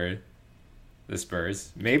needle for the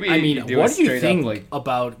Spurs. Maybe. I mean, what do you think like,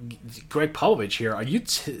 about Greg Popovich here? Are you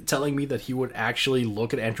telling me that he would actually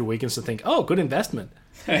look at Andrew Wiggins and think, oh, good investment?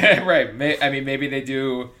 Right. I mean, maybe they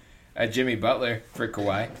do a Jimmy Butler for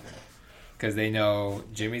Kawhi because they know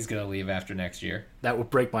Jimmy's going to leave after next year. That would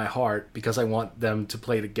break my heart because I want them to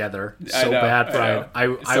play together I know, bad, Brian.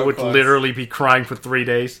 I so would close. literally be crying for 3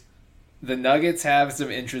 days. The Nuggets have some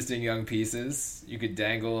interesting young pieces. You could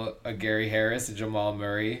dangle a Gary Harris, a Jamal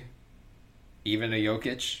Murray, even a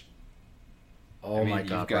Jokic. Oh my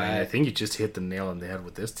God, Brian! I think you just hit the nail on the head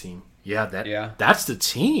with this team. Yeah, that's the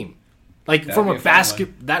team. Like That'd from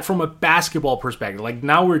be from a basketball perspective. Like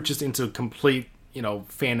now we're just into complete,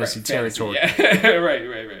 fantasy territory. Yeah.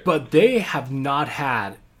 right. But they have not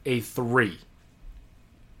had a 3.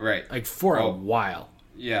 Right. Like for a while.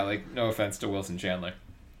 Yeah, like no offense to Wilson Chandler.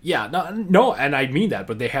 Yeah, no, and I mean that,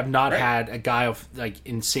 but they have not had a guy of like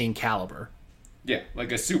insane caliber. Yeah,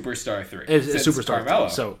 like a superstar 3. A superstar Carmelo.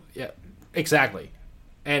 3. So yeah, exactly.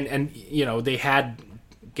 And they had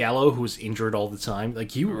Gallo, who was injured all the time. Like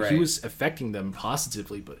he was affecting them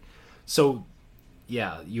positively, but so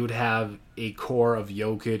yeah, you would have a core of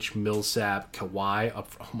Jokic, Millsap, Kawhi up.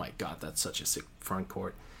 Oh my God, that's such a sick front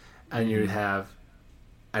court. And you'd have,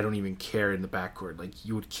 I don't even care in the backcourt. Like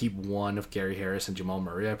you would keep one of Gary Harris and Jamal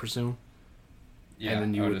Murray, I presume. Yeah,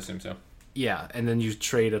 and then I would assume so. Yeah, and then you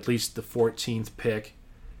trade at least the 14th pick.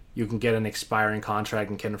 You can get an expiring contract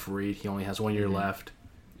in Kenneth Faried. He only has 1 year left.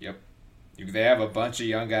 Yep. They have a bunch of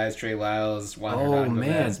young guys: Trey Lyles, Juan Hernan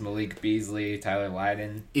Gomez, Malik Beasley, Tyler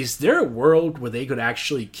Lydon. Is there a world where they could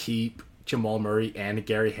actually keep Jamal Murray and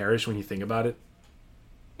Gary Harris when you think about it?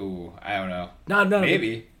 Ooh, I don't know. No.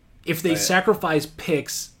 Maybe. If they sacrifice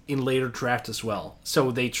picks in later draft as well.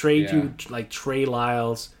 So they trade you like Trey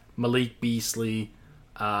Lyles, Malik Beasley,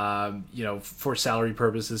 for salary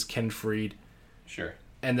purposes, Ken Freed. Sure.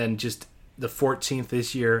 And then just the 14th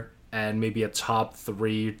this year and maybe a top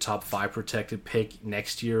 3, top 5 protected pick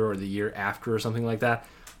next year or the year after or something like that.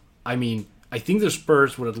 I mean, I think the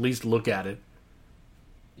Spurs would at least look at it.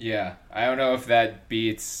 Yeah. I don't know if that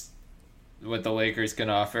beats what the Lakers can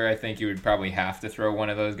offer. I think you would probably have to throw one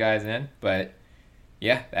of those guys in. But,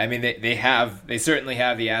 yeah, I mean, they certainly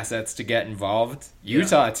have the assets to get involved.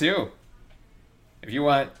 Utah, too. If you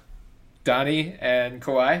want Donnie and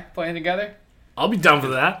Kawhi playing together, I'll be down for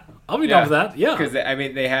that. Down for that. Yeah. Because, I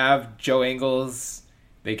mean, they have Joe Ingles.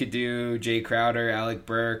 They could do Jay Crowder, Alec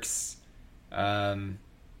Burks. They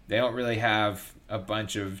don't really have a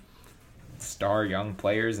bunch of star young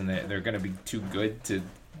players, and they're going to be too good to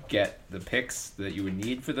get the picks that you would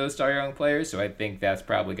need for those star young players. So I think that's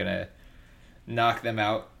probably going to knock them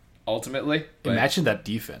out ultimately. But, imagine that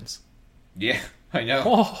defense. Yeah, I know.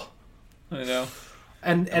 Oh. I know.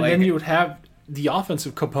 And then you would have the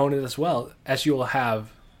offensive component as well, as you'll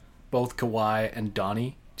have both Kawhi and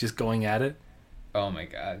Donnie just going at it. Oh my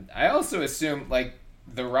God. I also assume, like,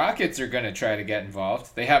 the Rockets are going to try to get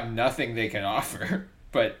involved. They have nothing they can offer,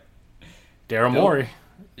 but... Daryl Morey.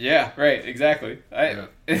 Yeah, right, exactly.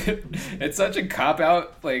 It's such a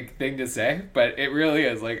cop-out like thing to say, but it really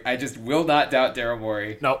is. Like, I just will not doubt Daryl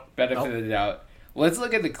Morey. Nope. Benefit of the doubt. Let's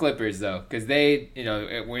look at the Clippers, though, because they,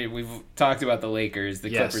 we've talked about the Lakers. The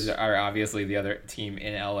Clippers are obviously the other team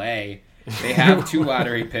in LA. They have 2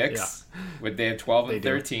 lottery picks. They have 12 and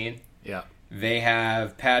 13. Yeah. They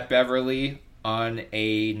have Pat Beverly on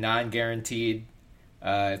a non-guaranteed.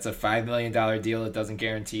 It's a $5 million deal that doesn't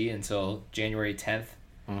guarantee until January 10th.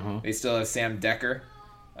 Mm-hmm. They still have Sam Decker.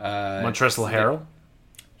 Montrezl Harrell?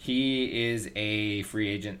 He is a free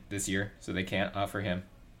agent this year, so they can't offer him.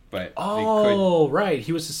 But right.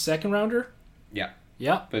 He was a second rounder? Yeah.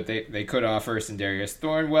 Yeah. But they could offer Sindarius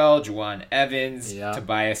Thornwell, Juwan Evans,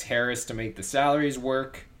 Tobias Harris to make the salaries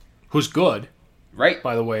work. Who's good. Right.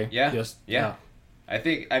 By the way. Yeah. Yeah.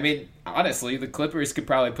 I mean, honestly, the Clippers could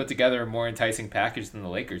probably put together a more enticing package than the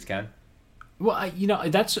Lakers can. Well,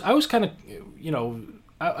 I was kind of,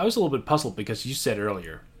 I was a little bit puzzled because you said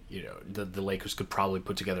earlier, the Lakers could probably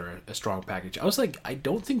put together a strong package. I was like, I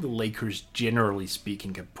don't think the Lakers, generally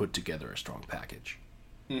speaking, can put together a strong package.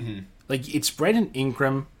 Mm-hmm. Like, it's Brandon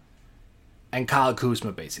Ingram and Kyle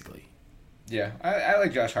Kuzma, basically. Yeah, I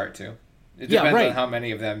like Josh Hart, too. It depends on how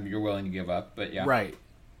many of them you're willing to give up, but yeah. Right.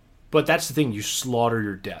 But that's the thing, you slaughter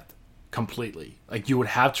your depth completely. Like, you would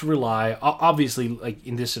have to rely, obviously, like,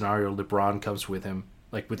 in this scenario, LeBron comes with him,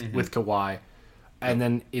 like, with Kawhi, and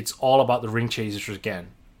then it's all about the ring chasers again.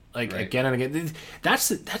 Like, again and again. That's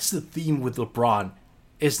the theme with LeBron,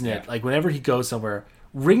 isn't it? Like, whenever he goes somewhere,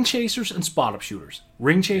 ring chasers and spot-up shooters.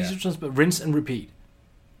 Ring chasers and rinse and repeat.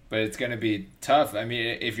 But it's going to be tough. I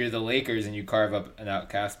mean, if you're the Lakers and you carve up an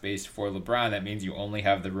outcast space for LeBron, that means you only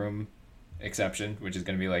have the room exception, which is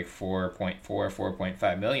going to be like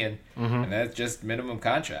 4.5 million, and that's just minimum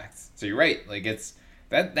contracts. So you're right. Like, that's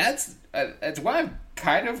why I'm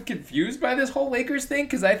kind of confused by this whole Lakers thing,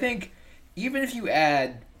 because I think even if you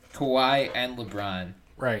add Kawhi and LeBron,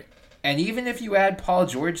 right, and even if you add Paul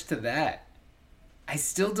George to that, I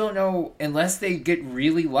still don't know, unless they get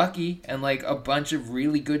really lucky and like a bunch of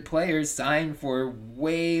really good players sign for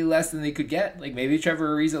way less than they could get. Like, maybe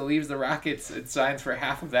Trevor Ariza leaves the Rockets and signs for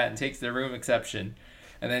half of that and takes their room exception.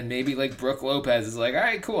 And then maybe like Brook Lopez is like, all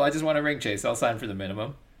right, cool, I just want a ring chase, I'll sign for the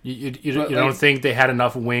minimum. You don't think they had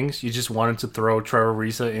enough wings? You just wanted to throw Trevor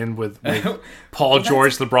Ariza in with Paul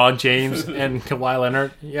George, LeBron James, and Kawhi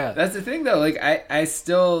Leonard? Yeah. That's the thing, though. Like, I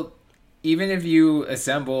still, even if you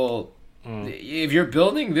assemble... If you're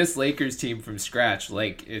building this Lakers team from scratch,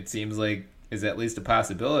 like it seems like is at least a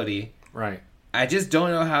possibility, right? I just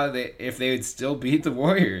don't know if they would still beat the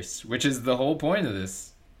Warriors, which is the whole point of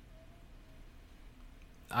this.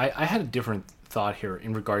 I had a different thought here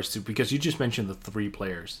in regards to, because you just mentioned the 3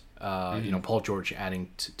 players, Paul George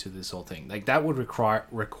adding to this whole thing. Like, that would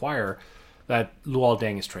require that Luol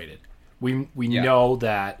Deng is traded. We know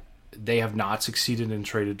that they have not succeeded in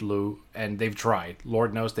traded Lou, and they've tried.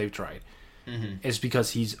 Lord knows they've tried. Mm-hmm. It's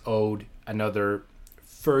because he's owed another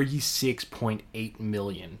 $36.8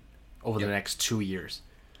 million over the next 2 years.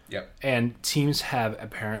 Yep. And teams have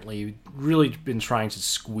apparently really been trying to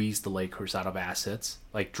squeeze the Lakers out of assets,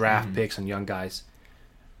 like draft picks and young guys.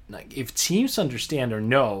 Like, if teams understand or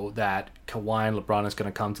know that Kawhi and LeBron is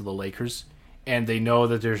going to come to the Lakers, and they know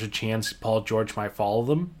that there's a chance Paul George might follow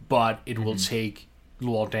them, but it will take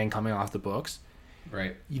Luol Deng coming off the books,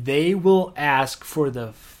 right? They will ask for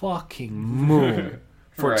the fucking moon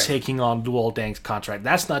for taking on Luol Deng's contract.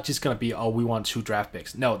 That's not just going to be, we want 2 draft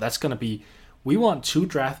picks. No, that's going to be, we want 2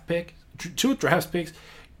 draft picks,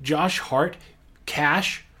 Josh Hart,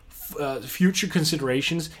 cash, future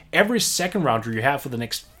considerations, every second rounder you have for the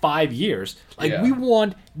next 5 years. Like, we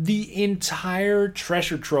want the entire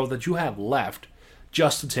treasure trove that you have left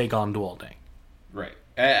just to take on Luol Deng. Right.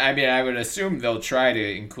 I mean, I would assume they'll try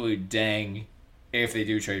to include Deng if they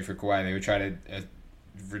do trade for Kawhi. They would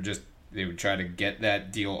try to get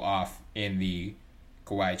that deal off in the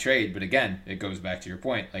Kawhi trade. But again, it goes back to your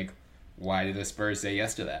point. Like, why did the Spurs say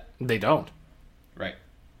yes to that? They don't. Right.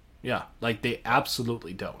 Yeah, like, they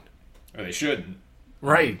absolutely don't. Or they shouldn't.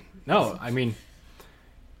 Right. No, I mean,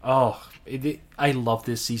 I love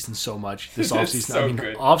this season so much. This offseason. So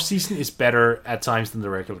good. Offseason is better at times than the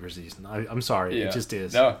regular season. I'm sorry. It just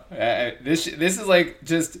is. No, this is like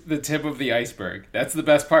just the tip of the iceberg. That's the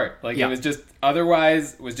best part. Like, it was just,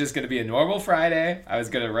 otherwise, was just going to be a normal Friday. I was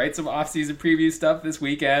going to write some offseason preview stuff this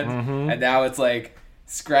weekend. And now it's like,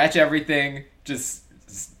 scratch everything, just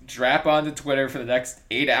strap onto Twitter for the next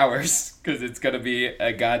 8 hours, because it's going to be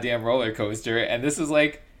a goddamn roller coaster. And this is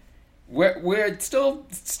like, we're still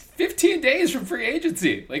 15 days from free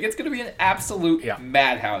agency. Like, it's going to be an absolute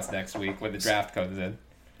madhouse next week when the draft comes in.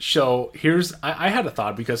 So here's I had a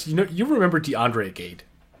thought because you remember DeAndre Gate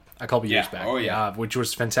a couple years back, which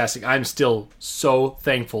was fantastic. I'm still so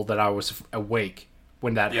thankful that I was awake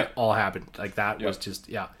when that all happened. Like that was just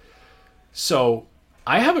So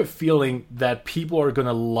I have a feeling that people are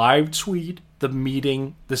gonna live tweet the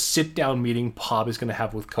meeting, the sit down meeting Pop is gonna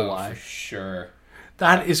have with Kawhi. Oh, for sure.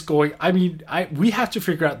 That is going. I mean, we have to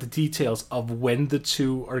figure out the details of when the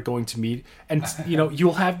two are going to meet, and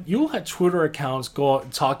you'll have Twitter accounts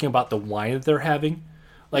talking about the wine that they're having,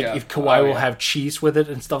 like if Kawhi will have cheese with it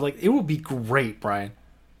and stuff like. It will be great, Brian.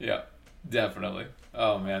 Yeah, definitely.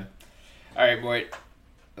 Oh man. All right, boy.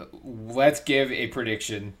 Let's give a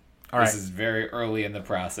prediction. This is very early in the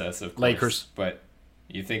process, of course. Lakers, but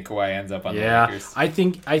you think Kawhi ends up on the Lakers? I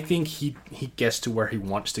think he gets to where he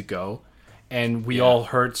wants to go. And we all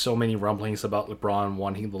heard so many rumblings about LeBron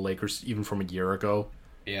wanting the Lakers even from a year ago.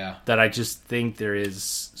 Yeah. That I just think there is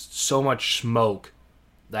so much smoke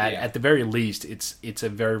that at the very least it's a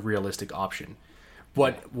very realistic option.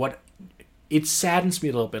 What it saddens me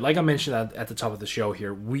a little bit. Like I mentioned at the top of the show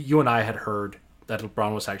here, you and I had heard that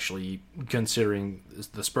LeBron was actually considering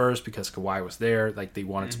the Spurs because Kawhi was there. Like they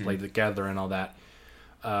wanted to play together and all that.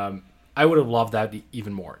 I would have loved that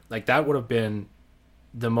even more. Like that would have been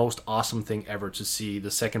the most awesome thing ever to see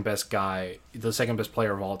the second best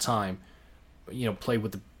player of all time, play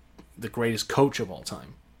with the greatest coach of all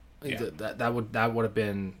time. Yeah. That would have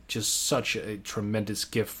been just such a tremendous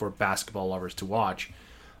gift for basketball lovers to watch.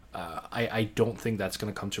 I don't think that's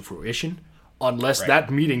going to come to fruition unless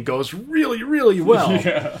that meeting goes really, really well.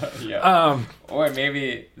 Or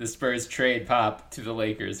maybe the Spurs trade Pop to the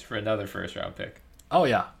Lakers for another first round pick. Oh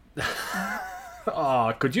yeah.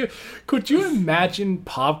 Oh, could you imagine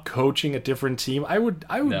Pop coaching a different team? I would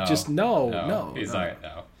just no. He's not.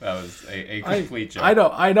 No, that was a complete joke.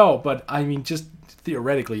 I know, but I mean, just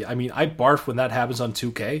theoretically, I mean, I barf when that happens on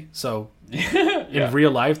 2K. So in real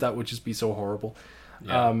life, that would just be so horrible.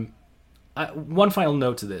 Yeah. One final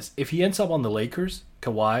note to this: if he ends up on the Lakers,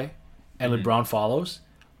 Kawhi, and LeBron follows,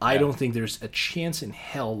 I don't think there's a chance in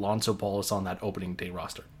hell Lonzo Ball is on that opening day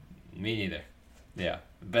roster. Me neither. Yeah,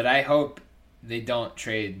 but I hope they don't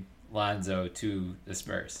trade Lonzo to the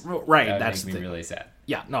Spurs. Right, that would make me really sad.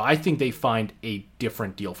 Yeah, no, I think they find a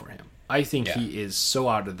different deal for him. I think he is so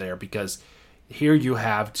out of there because here you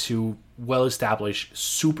have two well-established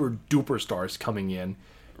super duper stars coming in.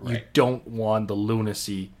 Right. You don't want the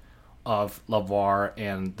lunacy of LeVar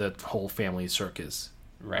and the whole family circus.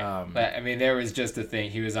 Right. But I mean, there was just a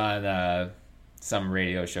thing. He was on some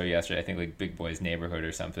radio show yesterday, I think like Big Boy's Neighborhood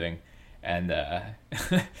or something. And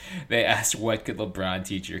they asked, what could LeBron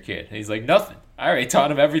teach your kid? And he's like, nothing. I already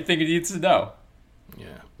taught him everything he needs to know.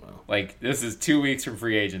 Yeah, well. Like, this is 2 weeks from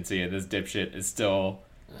free agency, and this dipshit is still,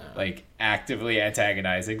 actively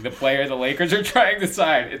antagonizing the player the Lakers are trying to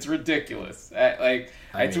sign. It's ridiculous. I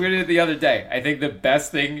tweeted it the other day. I think the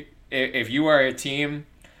best thing, if you are a team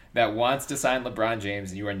that wants to sign LeBron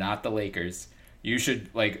James and you are not the Lakers, you should,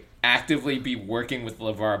 actively be working with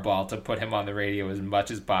LeVar Ball to put him on the radio as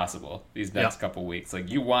much as possible these next couple weeks.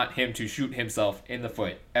 You want him to shoot himself in the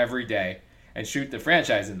foot every day and shoot the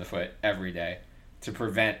franchise in the foot every day to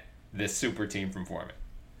prevent this super team from forming.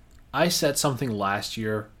 I said something last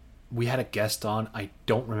year. We had a guest on. I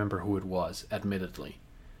don't remember who it was, admittedly.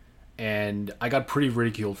 And I got pretty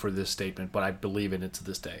ridiculed for this statement, but I believe in it to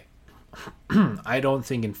this day. I don't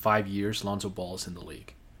think in 5 years Lonzo Ball is in the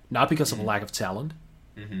league. Not because of a lack of talent,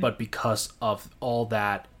 but because of all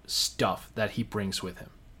that stuff that he brings with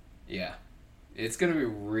him. Yeah. It's going to be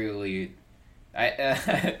really...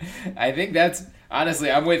 I think that's...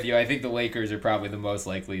 Honestly, I'm with you. I think the Lakers are probably the most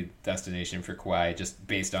likely destination for Kawhi, just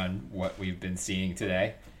based on what we've been seeing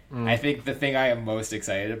today. I think the thing I am most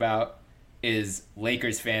excited about is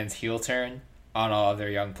Lakers fans' heel turn on all of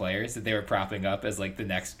their young players that they were propping up as, the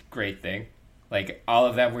next great thing. All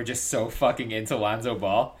of them were just so fucking into Lonzo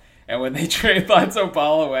Ball. And when they trade Lonzo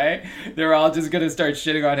Ball away, they're all just going to start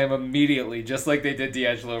shitting on him immediately, just like they did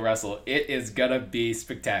D'Angelo Russell. It is going to be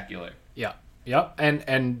spectacular. Yeah. Yep.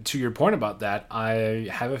 And to your point about that, I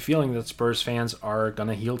have a feeling that Spurs fans are going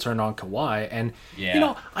to heel turn on Kawhi. And,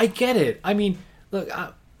 I get it. I mean, look,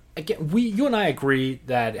 you and I agree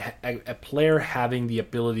that a player having the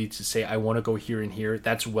ability to say, I want to go here and here,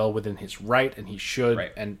 that's well within his right, and he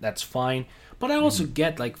should, and that's fine. But I also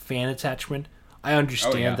get, fan attachment. I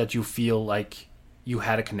understand that you feel like you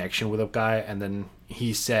had a connection with a guy and then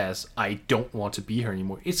he says, I don't want to be here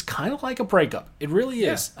anymore. It's kind of like a breakup. It really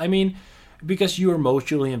is. I mean, because you're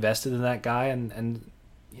emotionally invested in that guy and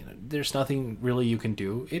there's nothing really you can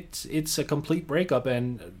do. It's a complete breakup,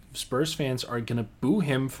 and Spurs fans are gonna boo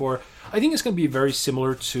him for. I think it's gonna be very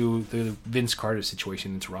similar to the Vince Carter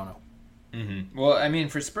situation in Toronto. Mm-hmm. Well, I mean,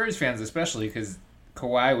 for Spurs fans especially, because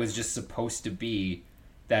Kawhi was just supposed to be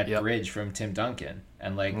that bridge from Tim Duncan,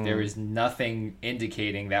 and there was nothing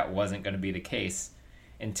indicating that wasn't going to be the case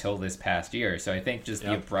until this past year. So I think just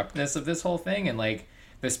the abruptness of this whole thing, and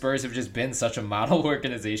the Spurs have just been such a model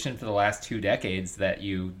organization for the last 2 decades that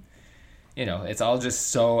it's all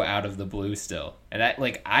just so out of the blue still. And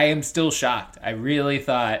I am still shocked. I really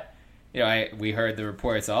thought, we heard the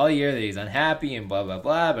reports all year that he's unhappy and blah, blah,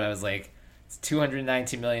 blah. But I was like, it's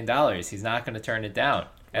 $219 million. He's not going to turn it down.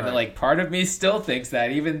 And then part of me still thinks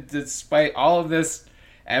that, even despite all of this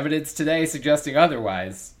evidence today suggesting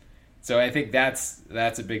otherwise. So I think that's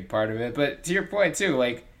a big part of it. But to your point too,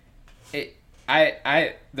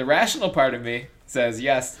 the rational part of me says,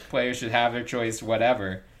 yes, players should have their choice,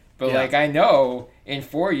 whatever. But I know in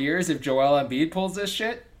 4 years, if Joel Embiid pulls this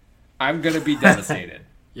shit, I'm going to be devastated.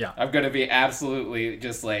 Yeah. I'm going to be absolutely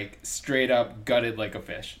just straight up gutted like a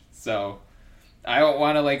fish. So I don't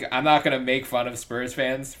want to I'm not going to make fun of Spurs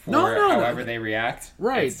fans for however they react.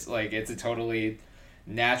 Right. It's it's a totally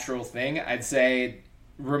natural thing. I'd say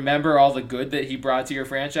remember all the good that he brought to your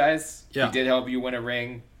franchise. Yeah. He did help you win a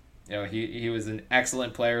ring. He was an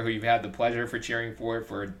excellent player who you've had the pleasure for cheering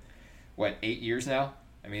for 8 years now?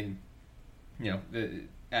 I mean,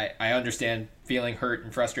 I understand feeling hurt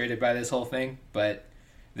and frustrated by this whole thing, but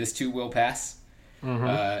this too will pass.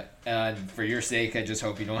 Mm-hmm. And for your sake, I just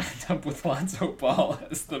hope you don't end up with Lonzo Ball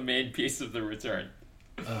as the main piece of the return.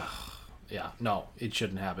 Yeah, no, it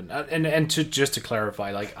shouldn't happen. And to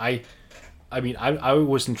clarify, I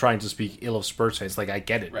wasn't trying to speak ill of Spurs fans. I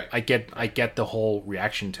get it. Right. I get the whole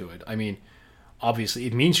reaction to it. I mean, obviously,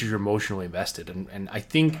 it means you're emotionally invested, and I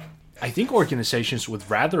think organizations would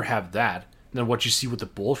rather have that than what you see with the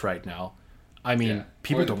Bulls right now. I mean,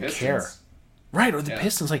 people don't care, right? Or the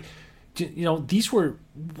Pistons. These were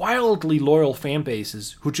wildly loyal fan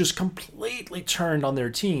bases who just completely turned on their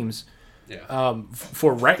teams,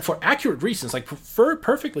 for accurate reasons, for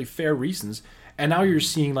perfectly fair reasons. And now you're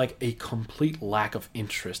seeing a complete lack of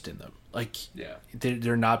interest in them.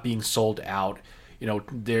 They're not being sold out.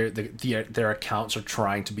 Their accounts are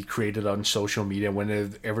trying to be created on social media.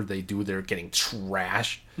 Whenever they do, they're getting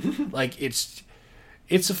trashed.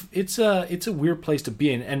 It's a weird place to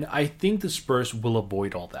be in, and I think the Spurs will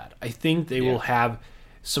avoid all that. I think they will have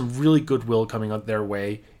some really goodwill coming up their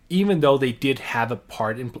way, even though they did have a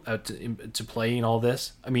part to play in all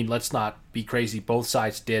this. I mean, let's not be crazy. Both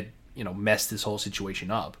sides did mess this whole situation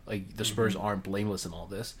up. The Spurs aren't blameless in all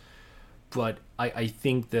this. But I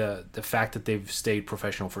think the fact that they've stayed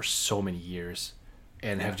professional for so many years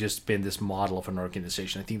and have just been this model of an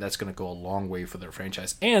organization, I think that's going to go a long way for their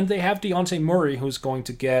franchise. And they have Dejounte Murray, who's going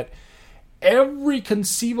to get every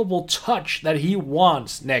conceivable touch that he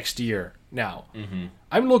wants next year now. Mm-hmm.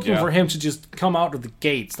 I'm looking for him to just come out of the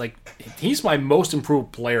gates. He's my most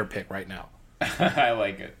improved player pick right now. I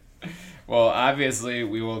like it. Well, obviously,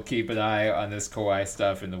 we will keep an eye on this Kawhi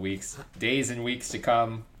stuff in the days and weeks to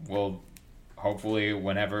come. We'll hopefully,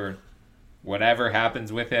 whatever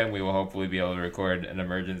happens with him, we will hopefully be able to record an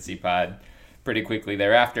emergency pod pretty quickly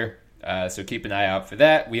thereafter. So keep an eye out for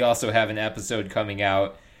that. We also have an episode coming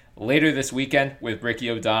out later this weekend with Ricky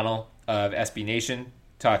O'Donnell of SB Nation,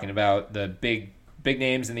 talking about the big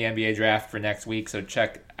names in the NBA draft for next week. So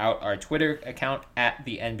check out our Twitter account at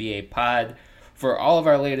the NBA Pod. For all of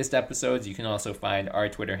our latest episodes, you can also find our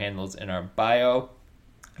Twitter handles in our bio.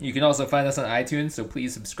 You can also find us on iTunes, so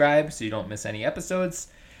please subscribe so you don't miss any episodes.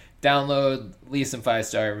 Download, leave some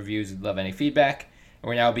 5-star reviews. We'd love any feedback. And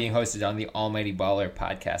we're now being hosted on the Almighty Baller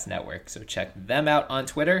Podcast Network, so check them out on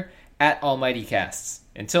Twitter at AlmightyCasts.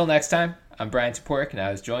 Until next time, I'm Brian Toporek, and I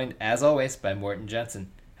was joined, as always, by Morten Jensen.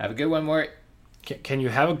 Have a good one, Mort. Can you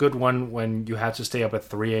have a good one when you have to stay up at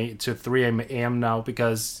 3 a.m. now,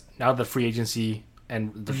 because now the free agency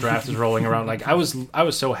and the draft is rolling around? I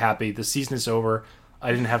was so happy. The season is over. I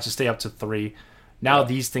didn't have to stay up to 3. Now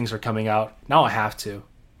these things are coming out. Now I have to.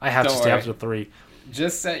 Don't stay up to 3.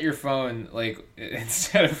 Just set your phone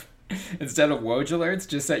instead of Woj alerts,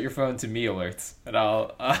 just set your phone to me alerts, and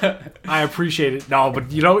I'll. I appreciate it. No,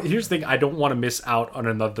 but here's the thing. I don't want to miss out on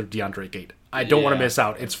another DeAndre Gate. I don't want to miss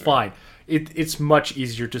out. It's fine. It's much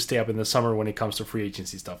easier to stay up in the summer when it comes to free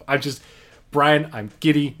agency stuff. Brian, I'm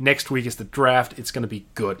giddy. Next week is the draft. It's going to be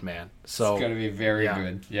good, man. So it's going to be very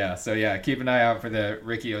good. Yeah. So keep an eye out for the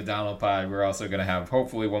Ricky O'Donnell pod. We're also going to have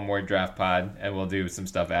hopefully one more draft pod, and we'll do some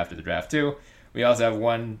stuff after the draft too. We also have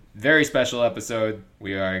one very special episode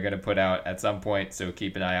we are going to put out at some point, so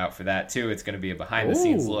keep an eye out for that too. It's going to be a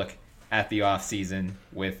behind-the-scenes look at the off season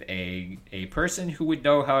with a person who would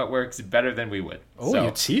know how it works better than we would. Oh, so,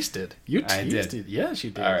 you teased it. You teased it. Yes,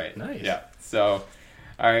 you did. All right. Nice. Yeah. So,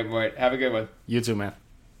 all right, Mort, have a good one. You too, man.